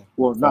 hey, man,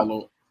 well,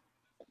 follow.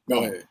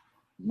 Go ahead.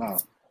 Nah,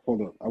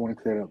 hold up. I want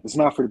to clear it up. It's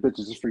not for the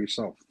bitches. It's for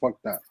yourself. Fuck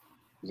that.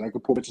 Because I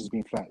could pull bitches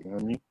being fat. You know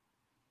what I mean?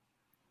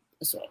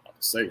 That's all I'm about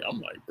to say.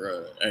 I'm like,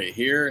 bro, hey,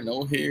 hair,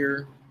 no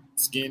hair,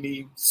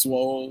 skinny,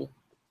 swole.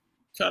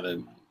 I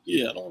don't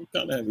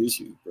kind of have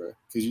issues, bro.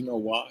 Because you know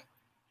why?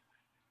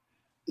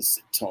 It's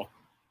talking.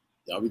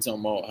 Y'all be talking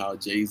about how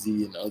Jay-Z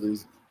and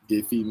others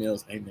get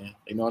females. Hey, man,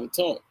 they know how to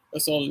talk.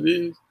 That's all it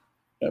is.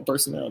 That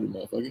personality,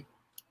 motherfucker.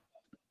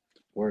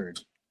 Word.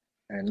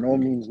 And no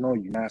means no,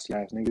 you nasty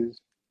ass niggas.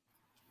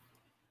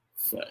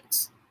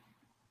 Facts.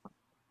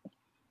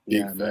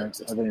 Yeah, man.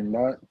 Other than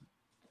that,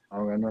 I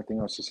don't got nothing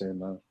else to say,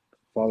 man.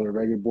 Follow the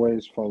Reggae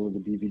Boys. Follow the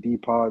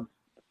BVD pod.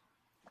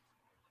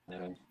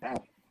 And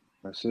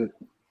that's it.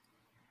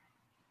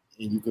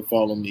 And you can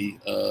follow me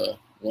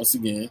once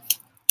again.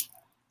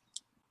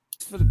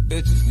 for the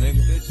bitches,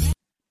 nigga.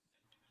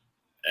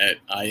 At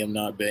I am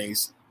not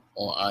Banks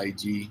on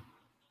IG.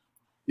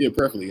 Yeah,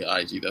 preferably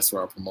IG. That's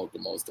where I promote the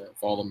most at.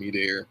 Follow me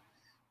there.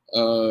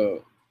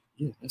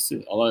 Yeah, that's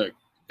it. I like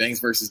Banks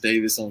versus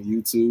Davis on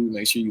YouTube.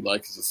 Make sure you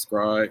like and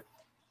subscribe.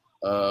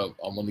 I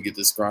want to get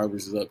the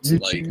subscribers up to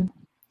like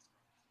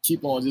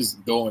keep on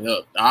just going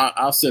up.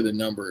 I'll set a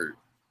number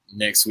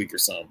next week or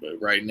something, but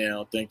right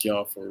now, thank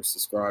y'all for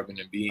subscribing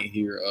and being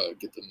here.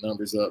 Get the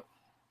numbers up.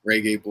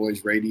 Reggae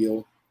Boys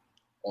Radio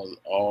on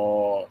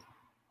all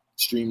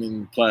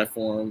streaming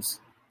platforms.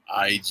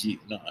 Not IG,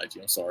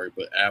 I'm sorry,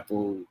 but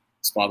Apple,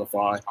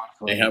 Spotify.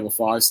 They have a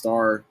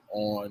 5-star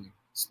on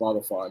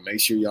Spotify. Make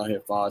sure y'all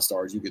hit 5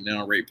 stars. You can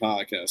now rate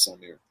podcasts on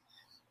there.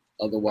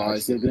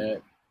 Otherwise than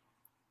that,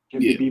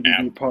 give the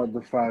BBD pod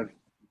the 5.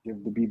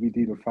 Give the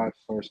BBD the 5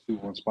 stars too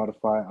on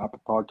Spotify,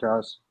 Apple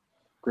Podcasts.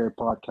 Great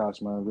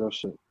podcast, man. Real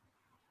shit.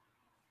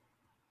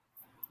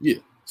 Yeah.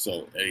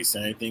 So, hey,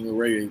 same thing with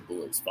Reggae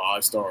Boys.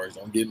 5 stars.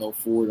 Don't get no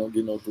 4. Don't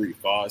get no 3.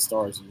 5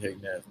 stars. You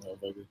hating that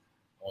motherfucker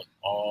on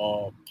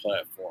all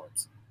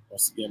platforms.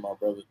 Once again, my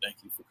brother, thank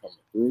you for coming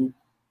through.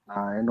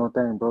 Ain't no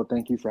thing, bro.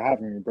 Thank you for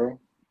having me, bro.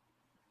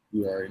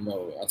 You already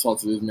know. I talk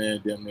to this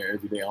man damn near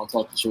every day. I don't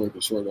talk to Troy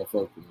because Troy don't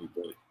fuck with me,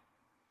 but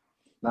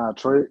Nah,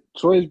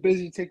 Troy's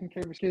busy taking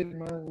care of his kids,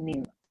 man. I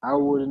mean, I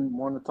wouldn't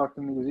want to talk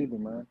to niggas either,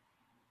 man.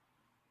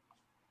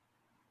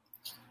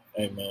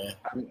 hey, man.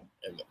 I mean,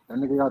 that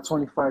nigga got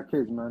 25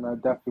 kids, man. I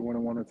definitely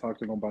wouldn't want to talk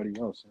to nobody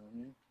else. You know what I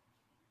mean?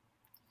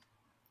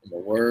 In the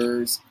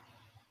words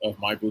of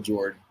Michael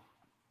Jordan,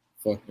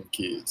 fuck them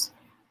kids.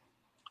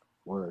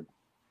 Word.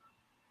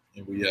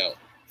 And we out.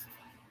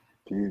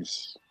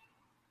 Peace.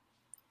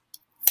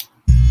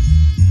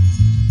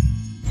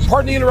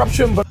 Pardon the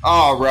interruption, but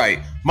All right.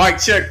 Mic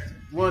check.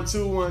 1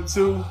 2 1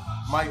 2.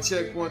 Mic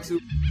check 1 2.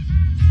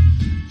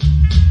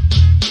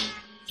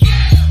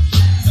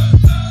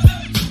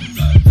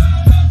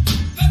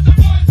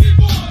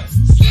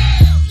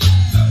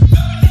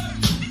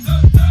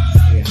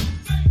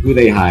 Who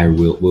they hire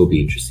will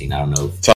be interesting. I don't know if